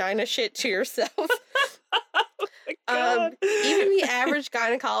vagina shit to yourself? God. Even the average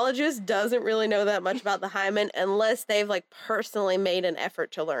gynecologist doesn't really know that much about the hymen unless they've like personally made an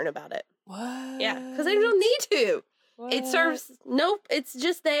effort to learn about it. What? Yeah, because they don't need to. It What? serves, nope, it's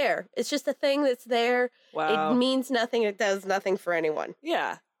just there. It's just a thing that's there. Wow. It means nothing. It does nothing for anyone.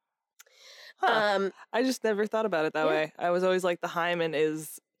 Yeah. Huh. I just never thought about it that Yeah. way. I was always like, the hymen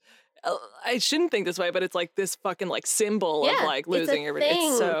is. I shouldn't think this way, but it's like this fucking like symbol of Yeah, like it's a losing your. thing.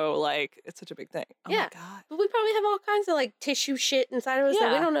 It's so like it's such a big thing. Oh Yeah. my god. But we probably have all kinds of like tissue shit inside of us that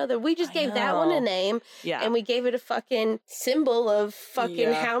we Yeah. don't know that we just I gave that one a know. name Yeah. and we gave it a fucking symbol of fucking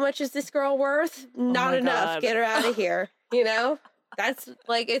Yeah. how much is this girl worth? Not my enough. God. Get her out of here. You know? That's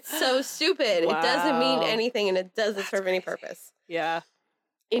like, it's so stupid. It doesn't mean Wow. anything and it doesn't That's serve any crazy. purpose. Yeah.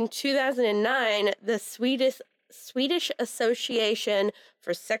 In 2009, the Swedish Association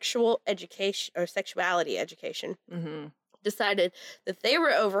for Sexual Education or Sexuality Education Mm-hmm. decided that they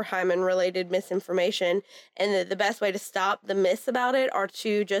were over hymen-related misinformation and that the best way to stop the myths about it are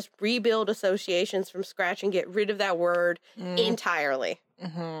to just rebuild associations from scratch and get rid of that word entirely,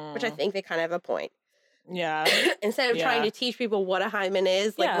 Mm-hmm. which I think they kind of have a point. Yeah. Instead of trying Yeah. to teach people what a hymen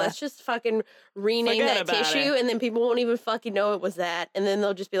is, like, Yeah. let's just fucking rename Forget that about tissue it. and then people won't even fucking know it was that. And then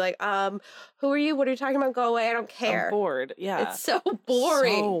they'll just be like, who are you? What are you talking about? Go away. I don't care. I'm bored. Yeah. It's so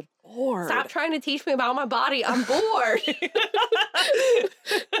boring. So bored. Stop trying to teach me about my body. I'm bored.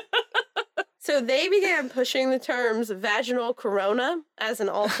 So they began pushing the terms vaginal corona as an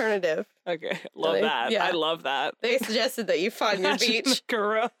alternative. Okay. Love they- that. yeah. I love that. They suggested that you find your beach.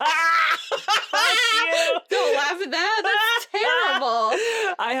 Corona. Don't laugh at that. That's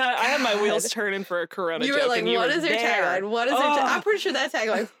terrible. I had my wheels God. turning for a Corona You joke. were like, and you what were is their there. tagline? What is their Oh. I'm pretty sure that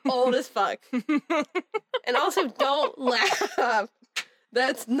tagline's old as fuck. And also, don't laugh.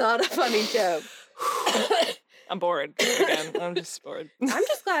 That's not a funny joke. I'm bored again. I'm just bored. I'm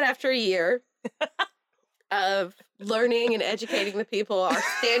just glad after a year of learning and educating the people, our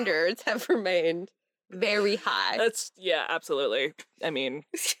standards have remained very high. That's absolutely. I mean,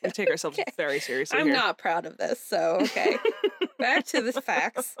 we take ourselves very seriously. I'm here. not proud of this, so okay. Back to the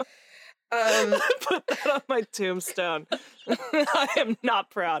facts. Put that on my tombstone. I am not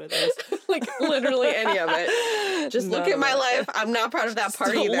proud of this. Like literally any of it. Just look None at my of it. life. I'm not proud of that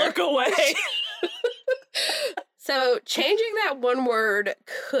part Don't either. look away. So changing that one word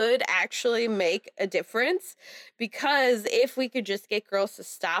could actually make a difference because if we could just get girls to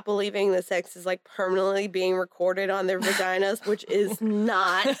stop believing that sex is like permanently being recorded on their vaginas, which is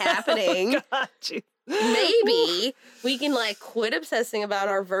not happening, God, geez. maybe we can like quit obsessing about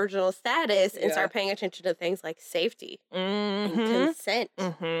our virginal status and Yeah. start paying attention to things like safety and Mhm. consent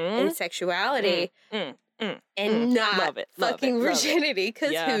Mhm. and sexuality Mm, mm, and not Love it, love fucking it, love it. virginity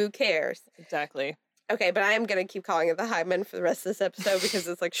because Yeah. who cares? Exactly. Okay, but I am going to keep calling it the hymen for the rest of this episode because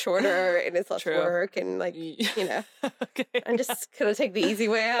it's like shorter and it's less True. work and like, you know, Okay. I'm just going to take the easy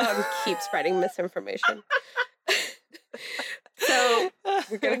way out and keep spreading misinformation. So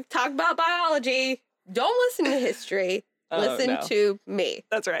we're going to talk about biology. Don't listen to history. Oh, Listen no. to me.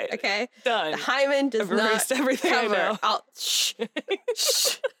 That's right. Okay? Done. The hymen does I've not erased everything I cover. know. Shh.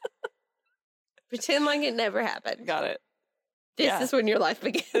 Shh. Pretend like it never happened. Got it. This yeah. is when your life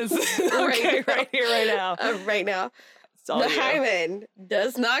begins. Okay, right here, right now. Right now. It's all The you. hymen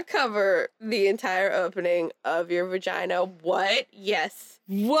does not cover the entire opening of your vagina. What? Yes.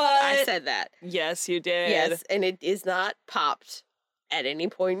 What? I said that. Yes, you did. Yes. And it is not popped at any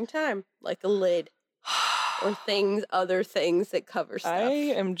point in time like a lid or other things that cover stuff. I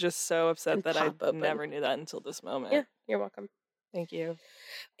am just so upset And that I pop open. never knew that until this moment. Yeah, you're welcome. Thank you.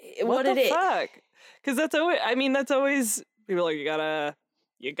 What the it is. fuck? Because that's always people are like,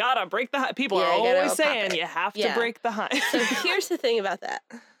 you gotta break the people Yeah, are you gotta always pop saying it. you have to Yeah. break the high. So here's the thing about that.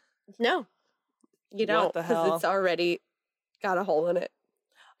 No, you don't, What the because hell? it's already got a hole in it,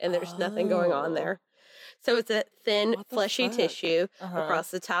 and there's nothing going on Oh. there. So it's a thin, What the fleshy fuck? tissue Uh-huh.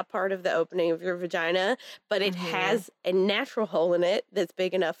 across the top part of the opening of your vagina, but it Mhm. has a natural hole in it that's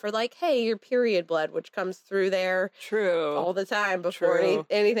big enough for like, hey, your period blood, which comes through there True. all the time before True.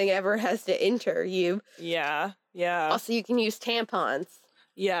 anything ever has to enter you. Yeah. Yeah. Also, you can use tampons.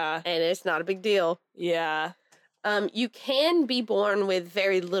 Yeah. and it's not a big deal. Yeah. You can be born with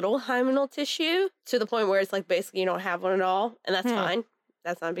very little hymenal tissue to the point where it's like basically you don't have one at all, and that's fine.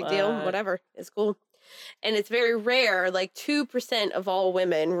 That's not a big deal. What? Whatever. It's cool. And it's very rare, like 2% of all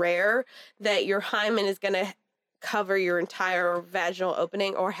women, rare, that your hymen is going to cover your entire vaginal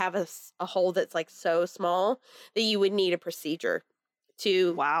opening or have a hole that's like so small that you would need a procedure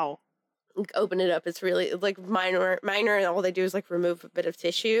to Wow. open it up. It's really like minor, and all they do is like remove a bit of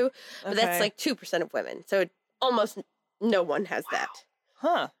tissue. But that's Okay. like 2% of women. So almost no one has that.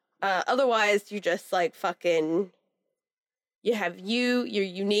 Huh. Otherwise, you just like fucking, you have you're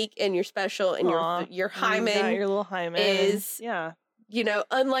unique and you're special, and Aw, your You got hymen your little hymen. is- Yeah.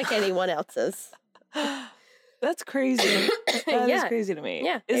 unlike anyone else's. That's crazy. That is Yeah. crazy to me.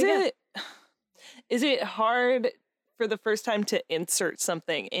 Yeah, Is there you it is it hard for the first time to insert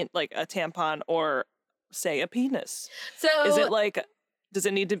something in, like a tampon or say a penis? So Is it like, does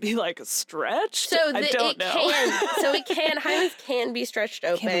it need to be like stretched? I it don't know. hymens can be stretched I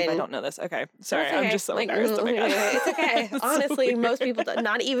open. can't believe I don't know this. Okay. Sorry. That's I'm okay. just so Like, embarrassed. Oh my God. It's okay. It's so Honestly, most weird. people,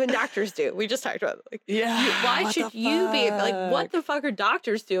 not even doctors do. We just talked about it. Like, Yeah. why what should the you be like, what fuck? the fuck are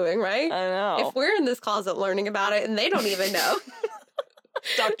doctors doing, right? I know. If we're in this closet learning about it and they don't even know,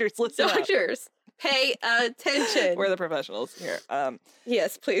 Doctors, listen up. doctors, pay attention. We're the professionals here.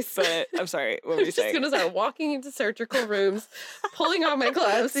 Yes, please. But I'm sorry. What were I'm you just saying? gonna start walking into surgical rooms, pulling on my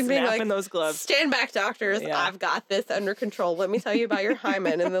gloves, and being Snapping like, those gloves. "Stand back, doctors! Yeah. I've got this under control. Let me tell you about your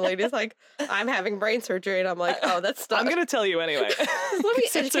hymen." And the lady's like, "I'm having brain surgery," and I'm like, "Oh, that's stuff." I'm gonna tell you anyway. Let me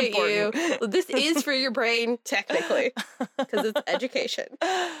It's educate you. important. This is for your brain, technically, because it's education.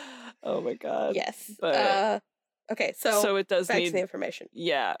 Oh my God. Yes. But- Okay, so it does back to need. the information.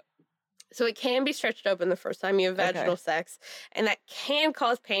 Yeah. So it can be stretched open the first time you have vaginal sex, and that can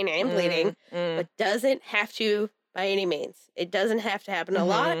cause pain and bleeding, but doesn't have to by any means. It doesn't have to happen a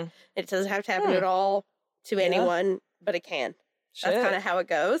lot. Mhm. It doesn't have to happen at all to anyone, but it can. That's Shit. kind of how it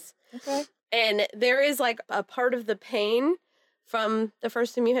goes. Okay. And there is like a part of the pain from the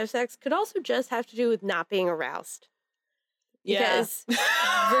first time you have sex could also just have to do with not being aroused. Yeah. Because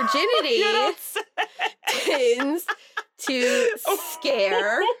virginity You don't say. tends to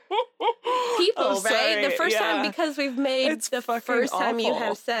scare people, Oh, right? The sorry. first time, Yeah. because we've made It's the fucking first time you awful.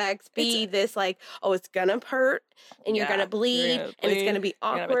 have sex be this like, oh, it's gonna hurt and you're Yeah, gonna bleed gonna and it's gonna bleed, be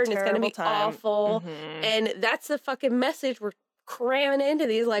you're gonna have a awkward and it's gonna be terrible time. awful. Mhm. And that's the fucking message we're cramming into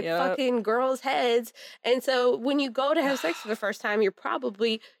these like Yep. fucking girls' heads. And so when you go to have sex for the first time, you're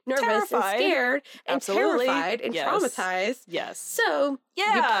probably nervous Terrified. and scared and Absolutely. terrified and Yes. traumatized. Yes. So you're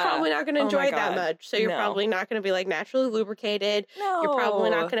Yeah. probably not going to Oh enjoy my it that God. much. So you're No. probably not going to be like naturally lubricated. No. You're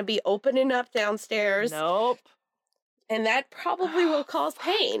probably not going to be opening up downstairs. Nope. And that probably will cause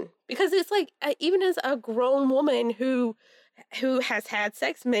pain because it's like even as a grown woman who has had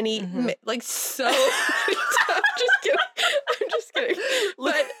sex many like so I'm just kidding.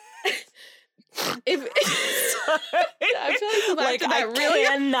 But if I feel like, Like, I I really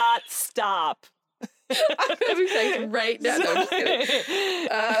cannot stop. I'm having sex right now. No, I'm just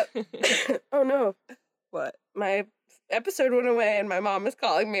kidding. Oh no. What? My episode went away and my mom is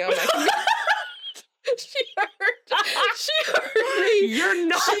calling me on my computer. She heard me. You're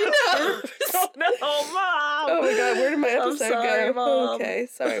not. She knows. Oh, no, Mom. Oh my god, where did my I'm episode sorry, go? Mom. Okay,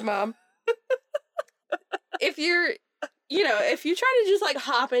 sorry, Mom. If you're, if you try to just like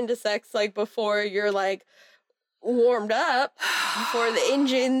hop into sex like before you're like warmed up, before the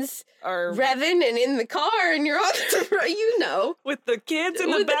engine's Or revving and in the car and you're on the road, with the kids in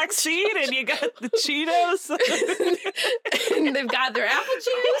the With the- back seat and you got the Cheetos. and they've got their apple juice,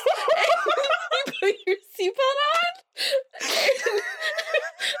 and you put your seatbelt on.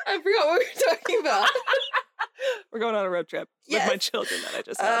 And I forgot what we were talking about. We're going on a road trip with my Yes. children that I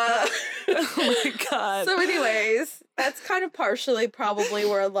just had. Oh my God. So anyways, that's kind of partially probably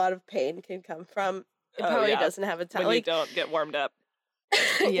where a lot of pain can come from. It Oh, probably yeah. doesn't have a time. when you Like, don't get warmed up.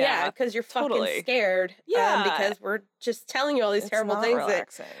 yeah, because you're fucking totally. scared. Yeah. Because we're just telling you all these It's terrible not things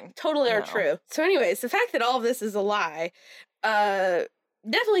relaxing. that totally aren't No. true. So anyways, the fact that all of this is a lie,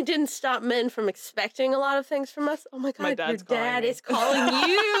 definitely didn't stop men from expecting a lot of things from us. Oh my God, your dad's calling dad me. is calling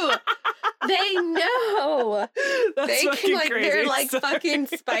you. They know. That's They fucking can like crazy. their like Sorry. fucking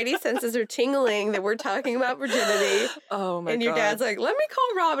spidey senses are tingling that we're talking about virginity. Oh my And God. your dad's like, let me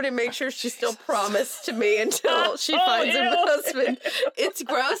call Robin and make sure she's still promised to me until she finds her ew. husband. It's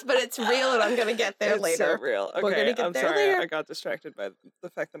gross, but it's real, and I'm gonna get there It's later. so real. Okay, We're gonna get I'm there sorry. later. I got distracted by the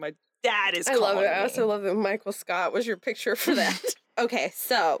fact that my dad is I love calling it. I me. also love that Michael Scott was your picture for that. Okay,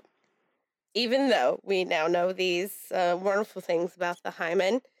 so even though we now know these wonderful things about the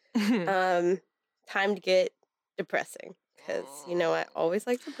hymen, time to get depressing. because, I always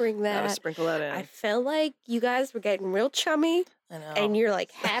like to bring Gotta that. sprinkle that in. I felt like you guys were getting real chummy I know. and you're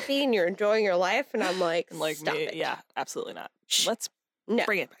like happy and you're enjoying your life. And I'm like, And like stop me, it. yeah, absolutely not. Shh. Let's No.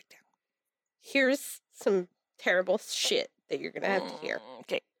 bring it back down. Here's some terrible shit that you're going to have to hear.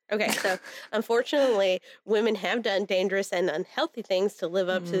 Okay. Okay, so unfortunately, women have done dangerous and unhealthy things to live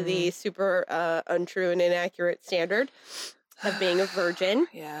up to the super untrue and inaccurate standard of being a virgin.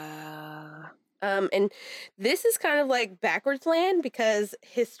 Yeah. And this is kind of like backwards land because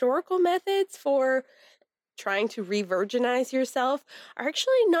historical methods for trying to re-virginize yourself are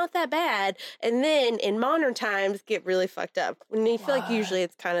actually not that bad. And then in modern times get really fucked up. When you feel like usually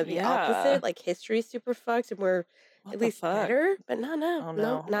it's kind of the Yeah. opposite, like history's super fucked and we're What at the least fuck? better, but no, Oh,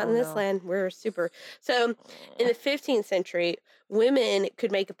 no. not Oh, in this no. land. We're super. So in the 15th century, women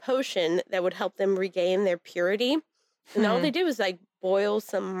could make a potion that would help them regain their purity. And all they did was like boil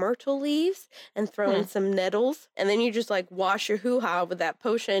some myrtle leaves and throw in some nettles. And then you just like wash your hoo-ha with that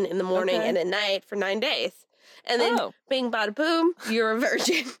potion in the morning Okay. and at night for 9 days. And then Oh. bing, bada, boom, you're a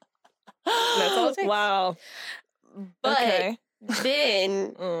virgin. That's all it takes. Wow. But Okay.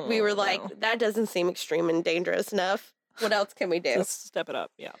 then we were Oh, like, no. that doesn't seem extreme and dangerous enough. What else can we do? Let's step it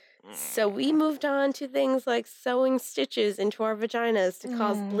up. Yeah. So we moved on to things like sewing stitches into our vaginas to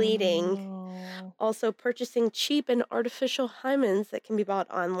cause bleeding. No. Also purchasing cheap and artificial hymens that can be bought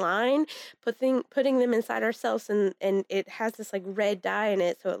online, putting them inside ourselves, and it has this like red dye in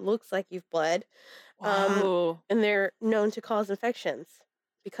it, so it looks like you've bled. Whoa. And they're known to cause infections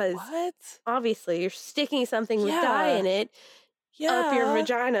because What? obviously you're sticking something with dye Yeah. in it up your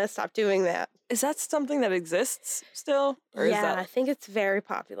vagina. Stop doing that. Is that something that exists still? Or yeah, is that I think it's very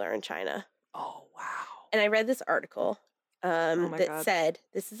popular in China. Oh wow. And I read this article my that God. said,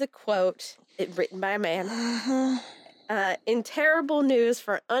 this is a quote written by a man. In terrible news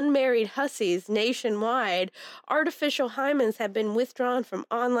for unmarried hussies nationwide, artificial hymens have been withdrawn from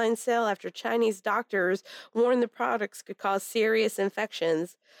online sale after Chinese doctors warned the products could cause serious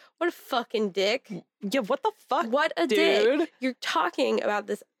infections. What a fucking dick. Yeah, what the fuck? What a dude? dick. You're talking about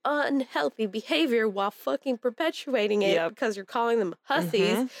this unhealthy behavior while fucking perpetuating it Yep. because you're calling them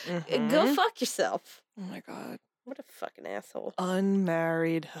hussies. Go fuck yourself. Oh my god. What a fucking asshole.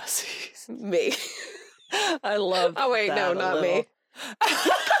 Unmarried hussies. Me. I love Oh, wait, that no, a not little. me.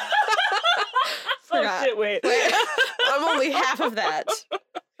 Oh shit, wait. I'm only half of that.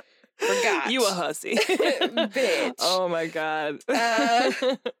 Forgot. You a hussy. Bitch. Oh my god.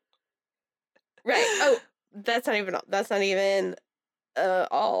 Right. Oh, that's not even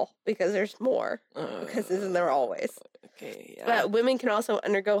all because there's more. Because isn't there always? Okay, yeah. But women can also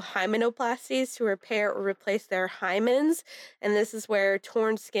undergo hymenoplasties to repair or replace their hymens, and this is where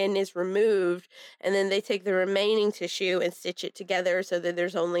torn skin is removed, and then they take the remaining tissue and stitch it together so that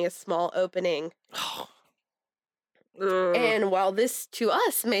there's only a small opening. And while this to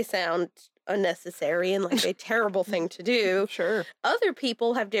us may sound unnecessary and like a terrible thing to do, Sure. other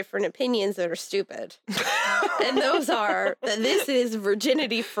people have different opinions that are stupid. And those are that this is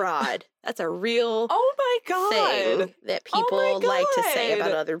virginity fraud. That's a real Oh my god. thing that Oh my people like to say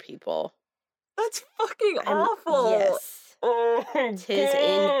about God. other people. That's fucking I'm- awful. Yes, Oh my Tis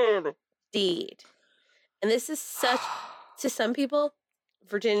god. indeed. And this is such, to some people,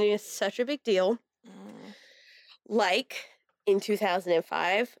 virginity is such a big deal. Like, in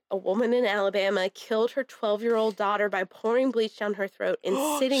 2005, a woman in Alabama killed her 12-year-old daughter by pouring bleach down her throat and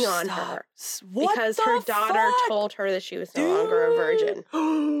sitting on her What because the her daughter fuck? told her that she was no longer a virgin.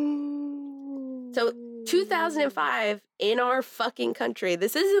 Dude. So 2005 in our fucking country.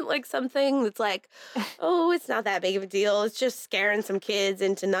 This isn't like something that's like, oh, it's not that big of a deal. It's just scaring some kids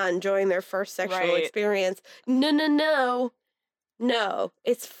into not enjoying their first sexual Right. experience. No. No,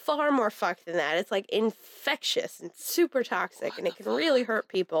 it's far more fucked than that. It's like infectious and super toxic and it can really hurt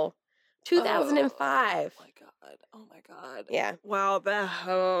people. 2005. Oh my god. Oh my god. Yeah. Wow,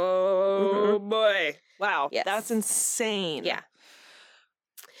 oh boy. Wow. Yes. That's insane. Yeah.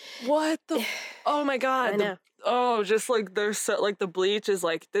 What the oh my god. I know. Oh, just like there's so like the bleach is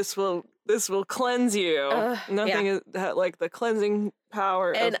like this will cleanse you. Nothing is like the cleansing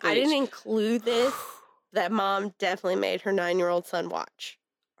power And of I bleach. didn't include this. That mom definitely made her 9-year-old son watch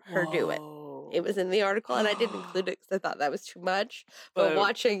her do it. It was in the article, and I didn't include it because I thought that was too much. But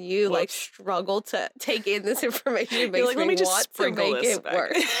watching you like whoops. struggle to take in this information You're makes like, me let me just want to sprinkle make this it back.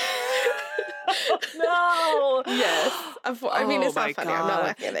 work. No. Yes, I mean it's Oh not my funny. I'm not God.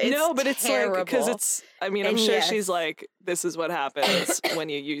 laughing at it. It's no, but it's like because terrible. it's. I mean, I'm And sure yes. she's like, this is what happens when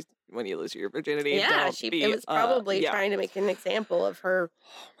you lose your virginity. Yeah, Don't be, it was probably yeah. trying to make an example of her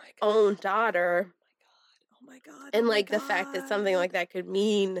Oh my god. own daughter, Oh my god. and oh my like the fact that something God. like that could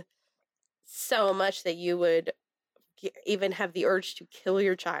mean so much that you would even have the urge to kill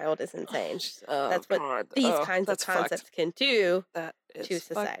your child is insane. Oh, That's what God. these kinds of that's fucked. concepts can do That is to fucked.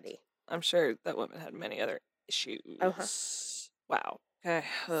 society. I'm sure that women had many other issues. Wow. Okay.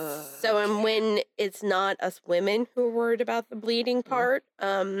 So, and when it's not us women who are worried about the bleeding part,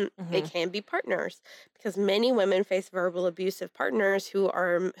 it can be partners, because many women face verbal abusive partners who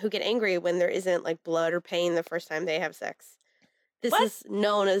get angry when there isn't like blood or pain the first time they have sex. This What? is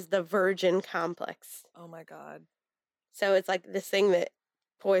known as the virgin complex. Oh my God. So it's like this thing that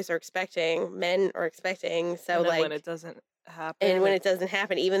boys are expecting, men are expecting. So And then like when it doesn't happen, and when it doesn't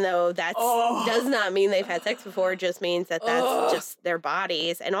happen, even though that does not mean they've had sex before, it just means that that's just their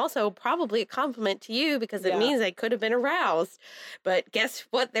bodies. And also probably a compliment to you, because it means they could have been aroused. But guess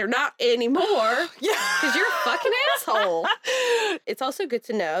what? They're not anymore. Because you're a fucking asshole. It's also good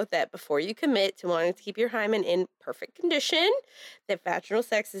to know that before you commit to wanting to keep your hymen in perfect condition, that vaginal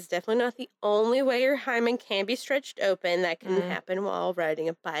sex is definitely not the only way your hymen can be stretched open. That can happen while riding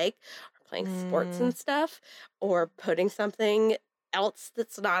a bike, playing sports and stuff, or putting something else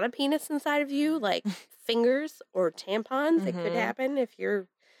that's not a penis inside of you, like fingers or tampons. It could happen if you're,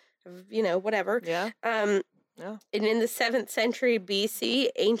 whatever. Yeah. And in the 7th century BC,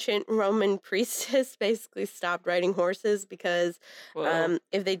 ancient Roman priestess basically stopped riding horses because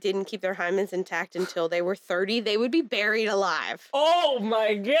if they didn't keep their hymens intact until they were 30, they would be buried alive. Oh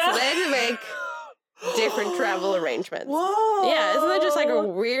my God. So they had to make different travel arrangements. Whoa. Yeah, isn't that just like a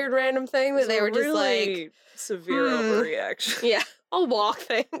weird random thing that they were just really like severe overreaction? Yeah, I'll walk,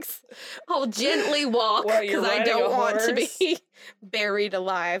 thanks. I'll gently walk Well, you're because I riding don't a want to horse? be buried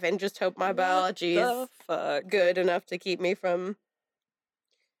alive and just hope my biology is Fuck. good enough to keep me from.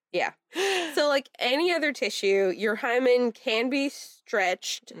 Yeah. So like any other tissue, your hymen can be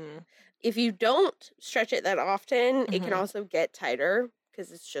stretched. If you don't stretch it that often, it can also get tighter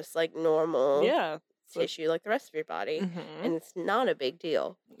because it's just like normal tissue like the rest of your body. And it's not a big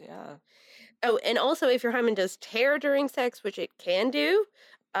deal. Yeah. Oh, and also if your hymen does tear during sex, which it can do,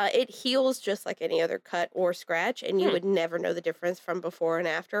 it heals just like any other cut or scratch, and you would never know the difference from before and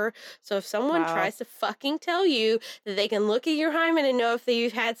after. So if someone tries to fucking tell you that they can look at your hymen and know if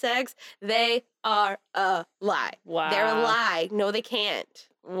you've had sex, they are a lie. Wow. They're a lie. No, they can't.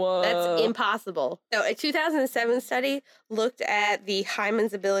 Whoa. That's impossible. So a 2007 study looked at the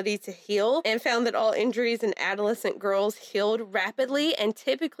hymen's ability to heal and found that all injuries in adolescent girls healed rapidly and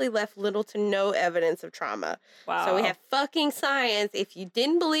typically left little to no evidence of trauma. Wow. So we have fucking science. If you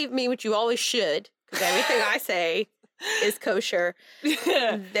didn't believe me, which you always should, because everything I say is kosher,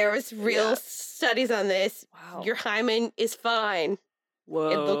 there was real studies on this. Wow. Your hymen is fine. Whoa.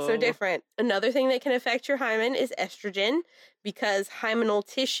 It looks so different. Another thing that can affect your hymen is estrogen, because hymenal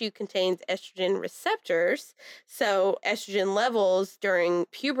tissue contains estrogen receptors. So estrogen levels during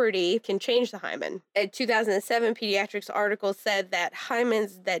puberty can change the hymen. A 2007 pediatrics article said that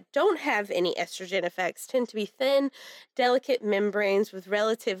hymens that don't have any estrogen effects tend to be thin, delicate membranes with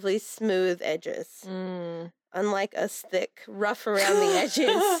relatively smooth edges. Unlike us thick, rough around the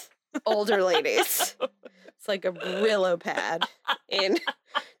edges older ladies. It's like a Brillo pad. And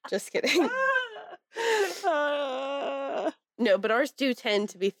just kidding. No, but ours do tend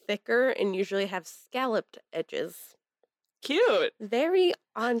to be thicker and usually have scalloped edges. Cute. Very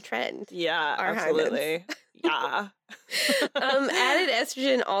on trend. Yeah, Our absolutely. Yeah. Added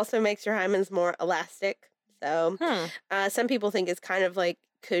estrogen also makes your hymens more elastic. So some people think it's kind of like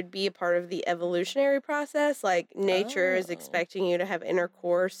could be a part of the evolutionary process. Like nature is expecting you to have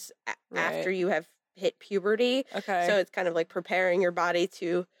intercourse after you have hit puberty. Okay. So it's kind of like preparing your body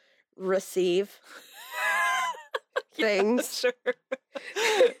to receive things. Sure.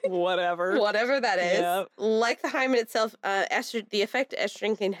 Whatever. Whatever that is. Yep. Like the hymen itself, the effect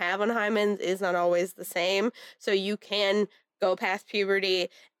estrogen can have on hymens is not always the same. So you can go past puberty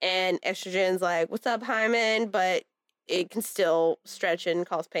and estrogen's like, what's up, hymen? But it can still stretch and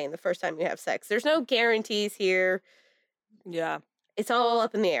cause pain the first time you have sex. There's no guarantees here. Yeah. It's all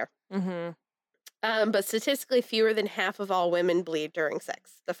up in the air. Mm-hmm. But statistically, fewer than half of all women bleed during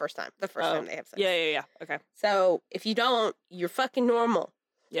sex the first time time they have sex. Yeah. Okay. So if you don't, you're fucking normal.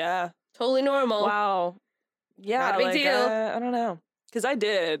 Yeah. Totally normal. Wow. Yeah. Not a big deal. I don't know. Because I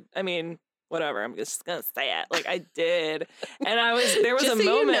did. I mean, whatever. I'm just going to say it. Like, I did. And there was Just a so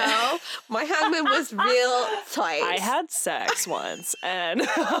moment. You know, my hymen was real tight. I had sex once, and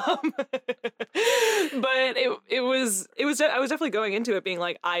but it was I was definitely going into it being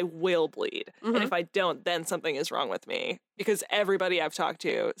like, I will bleed, and if I don't, then something is wrong with me, because everybody I've talked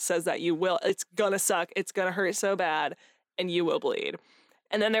to says that you will. It's gonna suck. It's gonna hurt so bad, and you will bleed.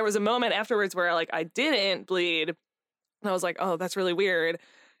 And then there was a moment afterwards where like I didn't bleed, and I was like, oh, that's really weird.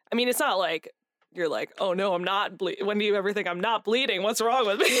 I mean, it's not like you're like, oh no, I'm not when do you ever think I'm not bleeding? What's wrong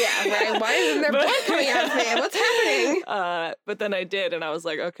with me? Yeah, right. Why isn't there blood coming out of me? What's happening? But then I did, and I was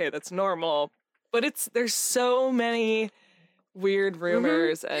like, okay, that's normal. But there's so many weird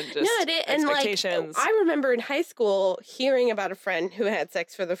rumors and just expectations. And like, I remember in high school hearing about a friend who had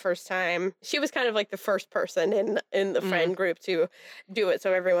sex for the first time. She was kind of like the first person in the friend group to do it.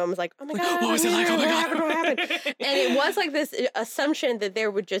 So everyone was like, oh my God, what was it like? Oh my God. what happened? And it was like this assumption that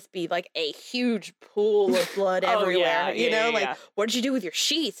there would just be like a huge pool of blood everywhere. What did you do with your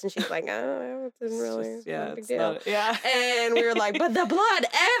sheets? And she's like, oh, it didn't really. It's just, big deal. And we were like, but the blood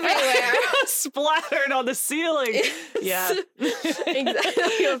everywhere. Splattered on the ceiling. Yeah.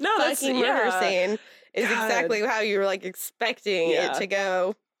 Exactly. A fucking murder scene is exactly how you were like expecting it to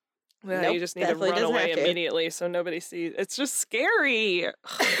go. Yeah, you just need to run away immediately so nobody sees. It's just scary.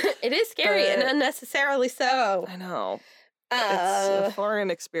 It is scary and unnecessarily so. I know. It's a foreign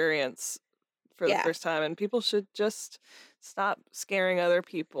experience for the first time, and people should just stop scaring other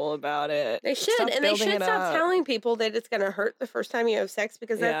people about it. They should, and they should stop telling people that it's going to hurt the first time you have sex,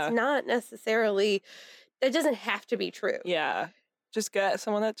 because that's not necessarily. That doesn't have to be true. Yeah. Just get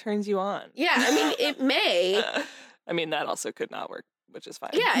someone that turns you on. Yeah, I mean, it may. I mean, that also could not work, which is fine.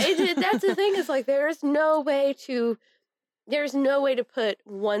 Yeah, that's the thing, is like, there's no way to put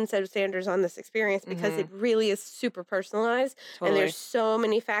one set of standards on this experience, because it really is super personalized. Totally. And there's so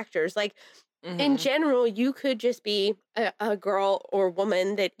many factors. Like, in general, you could just be a girl or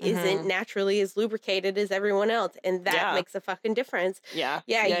woman that isn't naturally as lubricated as everyone else, and that makes a fucking difference. Yeah,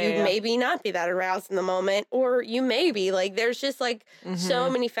 you maybe not be that aroused in the moment, or you may be. Like, there's just like so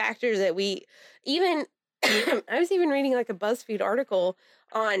many factors that we even. I was even reading like a BuzzFeed article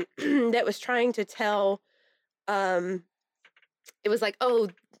on that was trying to tell. It was like,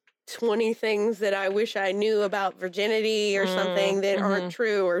 20 things that I wish I knew about virginity or something that aren't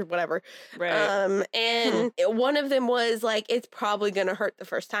true or whatever. Right. And one of them was like, it's probably going to hurt the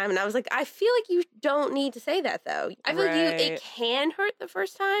first time. And I was like, I feel like you don't need to say that, though. I feel like it can hurt the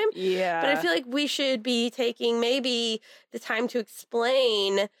first time. Yeah. But I feel like we should be taking maybe the time to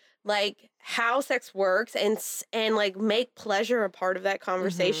explain like how sex works and like make pleasure a part of that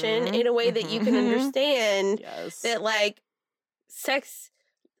conversation in a way that you can understand that like sex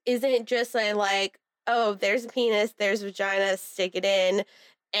isn't just like, oh, there's a penis, there's a vagina, stick it in,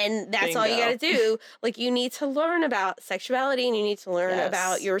 and that's all you gotta do. Like, you need to learn about sexuality, and you need to learn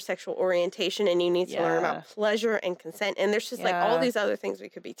about your sexual orientation, and you need to learn about pleasure and consent. And there's just like all these other things we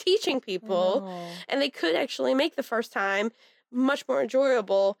could be teaching people, and they could actually make the first time much more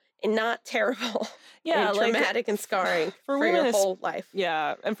enjoyable and not terrible. And traumatic and scarring for your whole life.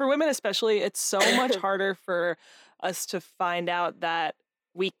 Yeah. And for women especially, it's so much harder for us to find out that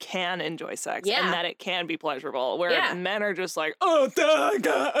we can enjoy sex and that it can be pleasurable, where men are just like, oh,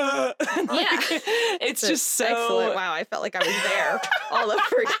 it's just so excellent. Wow, I felt like I was there all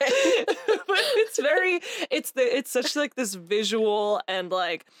over again. But it's such like this visual and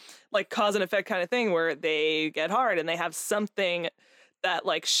like cause and effect kind of thing, where they get hard and they have something that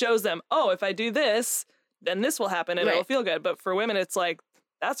like shows them, oh, if I do this, then this will happen and it'll feel good. But for women, it's like,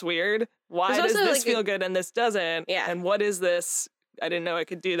 that's weird. Why does this feel good and this doesn't? Yeah. And what is this? I didn't know I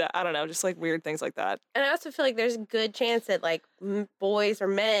could do that. I don't know, just like weird things like that. And I also feel like there's a good chance that like boys or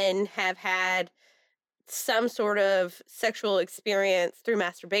men have had some sort of sexual experience through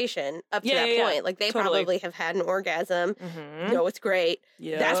masturbation up to that point. Like, they probably have had an orgasm. It's great.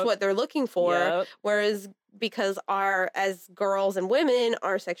 That's what they're looking for. Whereas because as girls and women,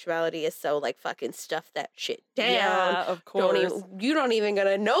 our sexuality is so like fucking stuff that shit down. Yeah, of course. You don't even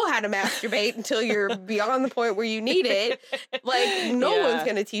gonna know how to masturbate until you're beyond the point where you need it. Like, no one's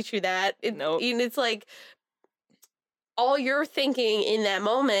gonna teach you that. Nope. And it's like, all you're thinking in that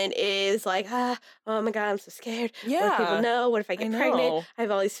moment is like, oh my God, I'm so scared. Yeah. What do people know? What if I get pregnant? I have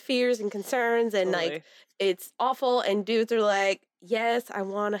all these fears and concerns, and like, it's awful. And dudes are like, yes, I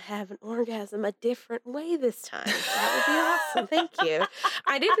want to have an orgasm a different way this time. That would be awesome. Thank you.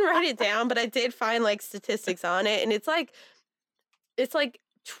 I didn't write it down, but I did find like statistics on it, and it's like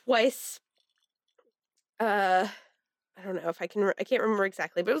twice. I don't know if I can't remember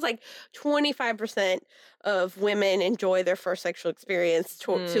exactly, but it was like 25% of women enjoy their first sexual experience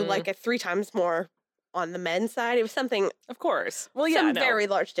to like a 3 times more on the men's side. It was something, of course. Well, very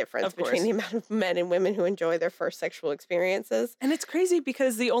large difference between the amount of men and women who enjoy their first sexual experiences. And it's crazy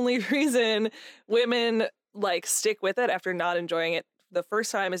because the only reason women like stick with it after not enjoying it the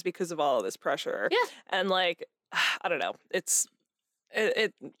first time is because of all of this pressure. Yeah. And like, I don't know, it's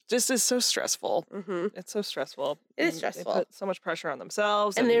it just is so stressful. Mm-hmm. It's so stressful. It is And stressful. They put so much pressure on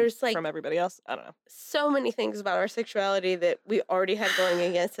themselves And there's, like, from everybody else. I don't know. So many things about our sexuality that we already have going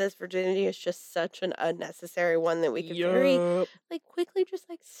against us. Virginity is just such an unnecessary one that we could very, like, quickly just,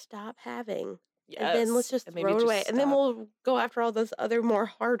 like, stop having. Yes. And then let's just And maybe throw it just away. And then stop. we'll go after all those other more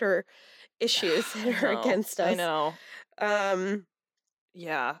harder issues I that are know. against us. I know.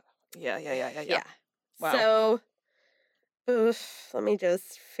 Yeah. Yeah. Wow. So, let me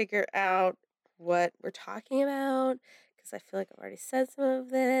just figure out what we're talking about, because I feel like I've already said some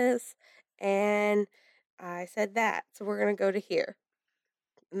of this, and I said that. So we're going to go to here,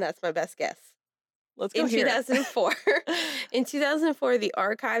 and that's my best guess. Let's go In here. 2004, the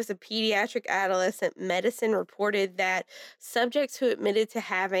Archives of Pediatric Adolescent Medicine reported that subjects who admitted to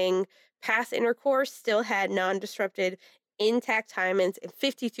having past intercourse still had non-disrupted intact hymens in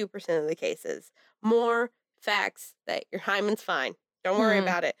 52% of the cases. More facts that your hymen's fine. Don't worry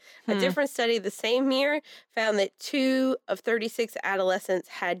about it. A different study the same year found that 2 of 36 adolescents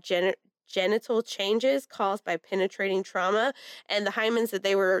had genital changes caused by penetrating trauma, and the hymens that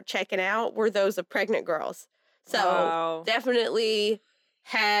they were checking out were those of pregnant girls. So definitely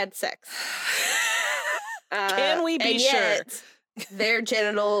had sex. Can we be sure? Their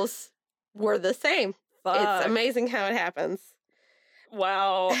genitals were the same. It's amazing how it happens.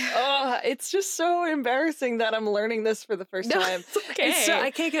 Wow. Oh, it's just so embarrassing that I'm learning this for the first time. It's okay.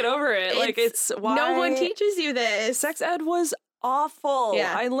 I can't get over it. It's why no one teaches you this. sex ed was awful.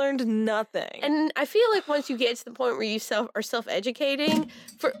 Yeah. I learned nothing. And I feel like once you get to the point where you are self-educating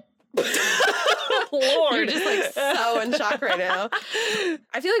for Lord. You're just like so in shock right now.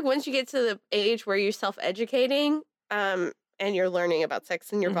 I feel like once you get to the age where you're self-educating, and you're learning about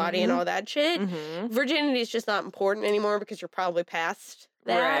sex in your body and all that shit, virginity is just not important anymore because you're probably past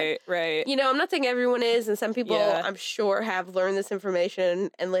that. Right. You know, I'm not saying everyone is, and some people, I'm sure, have learned this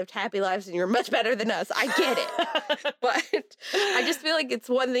information and lived happy lives, and you're much better than us. I get it. But I just feel like it's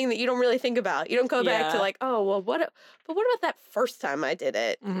one thing that you don't really think about. You don't go back to like, oh, well, what about that first time I did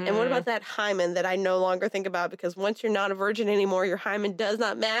it? And what about that hymen that I no longer think about? Because once you're not a virgin anymore, your hymen does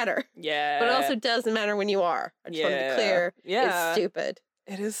not matter. Yeah. But it also doesn't matter when you are. I just want to be clear. Yeah. It's stupid.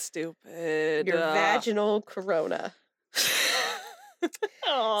 It is stupid. Your vaginal corona.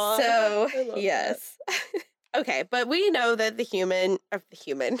 Aww, So, I love yes. Okay, but we know that the hymen,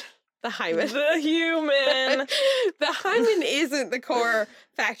 the hymen isn't the core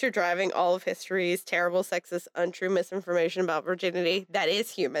factor driving all of history's terrible, sexist, untrue misinformation about virginity. That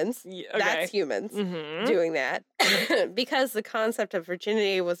is humans. That's humans doing that. Because the concept of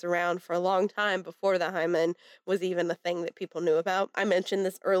virginity was around for a long time before the hymen was even a thing that people knew about. I mentioned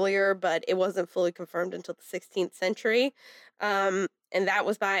this earlier, but it wasn't fully confirmed until the 16th century. And that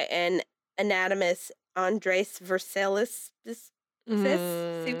was by an anatomist, Andres Vesalius.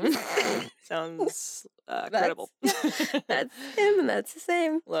 Sounds credible. That's him, and that's the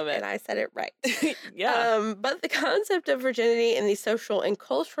same. Love it. And I said it right. Yeah. But the concept of virginity in the social and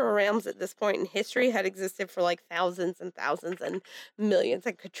cultural realms at this point in history had existed for like thousands and thousands and millions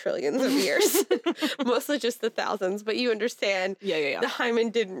and quadrillions of years. Mostly just the thousands, but you understand. Yeah. The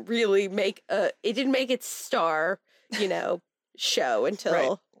hymen didn't really make its star, show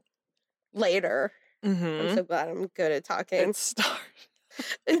until later. I'm so glad I'm good at talking.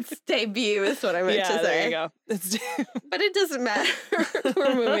 Its debut is what I meant to say. There you go. But it doesn't matter.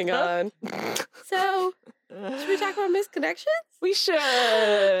 We're moving on. So, should we talk about misconnections? We should.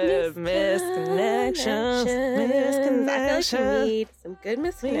 Misconnections. I feel like we need some good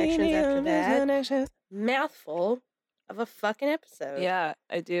misconnections after that mouthful of a fucking episode. Yeah,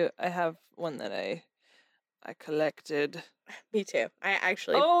 I do. I have one that I collected. Me too. I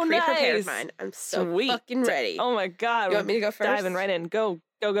actually nice. pre-prepared mine. I'm so fucking ready. Oh my god. You want me to go first? Diving right in. Go.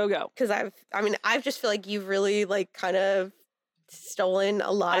 Because I just feel like you've really kind of stolen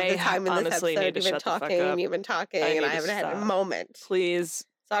a lot of the time in this episode. You've been talking and I haven't had a moment. Please.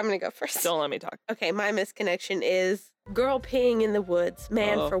 So I'm going to go first. Don't let me talk. Okay, my misconnection is girl peeing in the woods,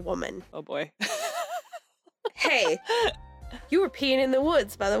 man for woman. Oh boy. Hey, you were peeing in the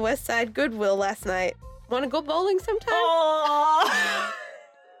woods by the West Side Goodwill last night. Want to go bowling sometime? Oh.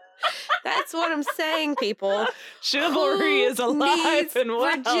 That's what I'm saying, people. Chivalry is alive and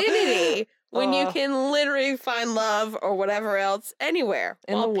well. Virginity when you can literally find love or whatever else anywhere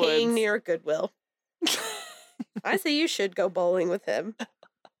in while the peeing woods. near Goodwill. I say you should go bowling with him.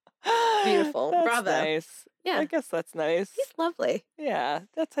 Beautiful. That's Bravo. Nice. Yeah. I guess that's nice. He's lovely. Yeah,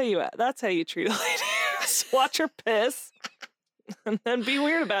 that's how you treat a lady. Just watch her piss. And then be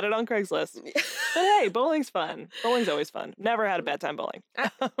weird about it on Craigslist. But hey, bowling's fun. Bowling's always fun. Never had a bad time bowling.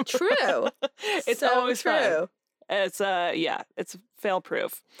 True. It's so always true. fun. It's it's fail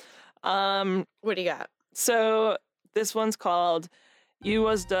proof. What do you got? So this one's called "You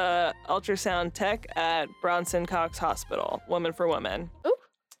was the ultrasound tech at Bronson Cox Hospital, Woman for Woman."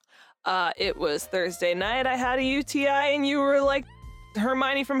 Ooh. It was Thursday night. I had a UTI, and you were like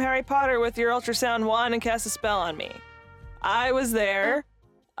Hermione from Harry Potter with your ultrasound wand and cast a spell on me. I was there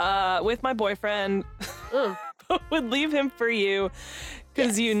with my boyfriend, but would leave him for you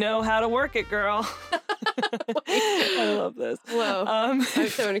because you know how to work it, girl. I love this. Whoa. I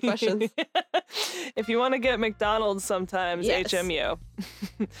have so many questions. If you want to get McDonald's sometimes, Yes. HMU.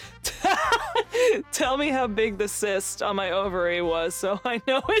 Tell me how big the cyst on my ovary was so I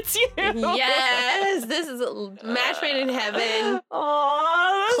know it's you. Yes, this is a match made in heaven.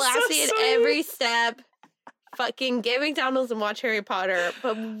 Aww, Classy at every step. Fucking get McDonald's and watch Harry Potter.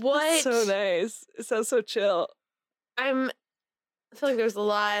 But what? So nice. It sounds so chill. I feel like there's a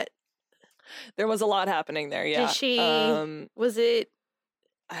lot. There was a lot happening there, yeah. Did she? Was it?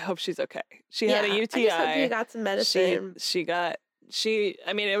 I hope she's okay. She had a UTI. I just hope you got some medicine.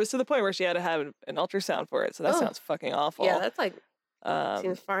 I mean, it was to the point where she had to have an ultrasound for it, so that sounds fucking awful. Yeah, that's like,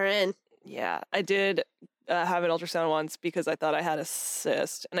 seems far in. Yeah, I did have an ultrasound once because I thought I had a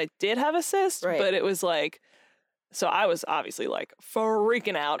cyst, and I did have a cyst, Right. but it was like, so I was obviously like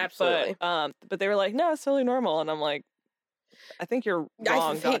freaking out. Absolutely. But they were like, no, it's totally normal, and I'm like, I think you're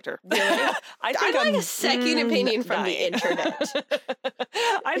wrong, doctor. Really? I'd like a second opinion from the internet.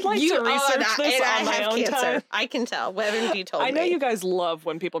 I'd like to research this on my own time. I can tell. What haven't you told me? I know you guys love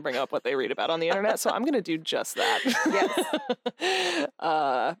when people bring up what they read about on the internet, so I'm going to do just that.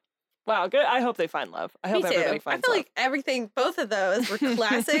 Yes. Wow, good. I hope they find love. I hope Me too. everybody finds I feel love. like everything, both of those were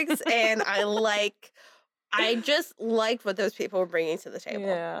classics, and I just liked what those people were bringing to the table.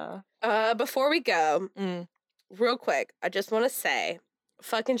 Yeah. Before we go, real quick, I just want to say,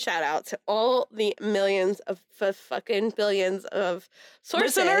 fucking shout out to all the millions of fucking billions of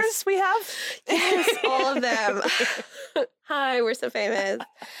sources. Listeners we have? Yes, all of them. Hi, we're so famous.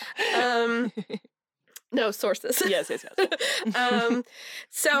 No, sources. Yes.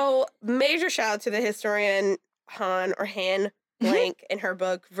 So major shout out to the historian Han Blank in her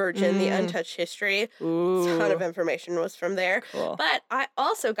book Virgin, The Untouched History. Ooh. A ton of information was from there. Cool. But I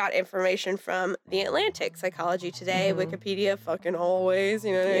also got information from The Atlantic, Psychology Today, Wikipedia, fucking always,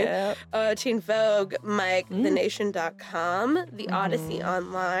 you know what I mean? Teen Vogue, Mike, TheNation.com, The Odyssey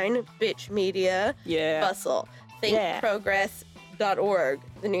Online, Bitch Media, Bustle, ThinkProgress.org,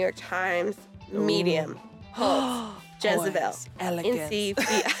 The New York Times, Medium, Pulse, Jezebel,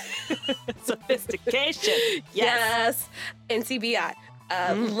 NCBI. Sophistication. Yes. NCBI.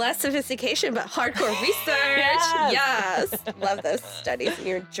 Less sophistication, but hardcore research. Yes. Love those studies in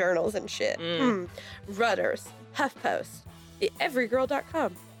your journals and shit. Rudders, HuffPost,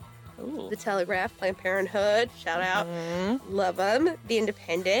 everygirl.com. The Telegraph, Planned Parenthood, shout out. Love them. The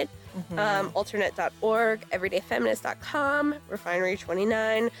Independent, alternate.org, everydayfeminist.com,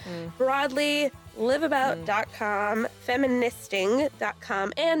 Refinery29, Broadly, liveabout.com,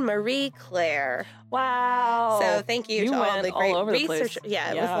 feministing.com, and Marie Claire. Wow. So thank you to all the great all over the research. place.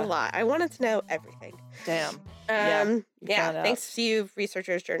 Yeah, it was a lot. I wanted to know everything. Damn. Yeah, found out. thanks to you,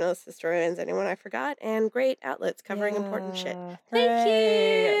 researchers, journalists, historians, anyone I forgot, and great outlets covering important shit. Thank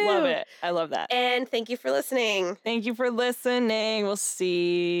you. Love it. I love that. And thank you for listening. Thank you for listening. We'll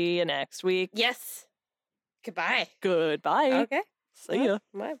see you next week. Yes. Goodbye. Goodbye. Okay. See ya.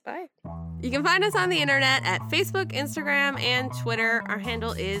 Bye. You can find us on the internet at Facebook, Instagram, and Twitter. Our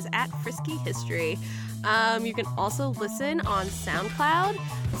handle is @FriskyHistory. You can also listen on SoundCloud,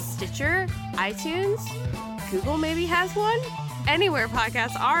 Stitcher, iTunes. Google maybe has one. Anywhere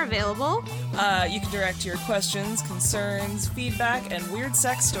podcasts are available. You can direct your questions, concerns, feedback, and weird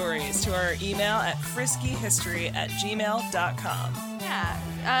sex stories to our email at friskyhistory@gmail.com.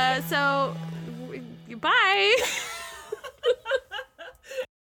 Yeah. So, bye.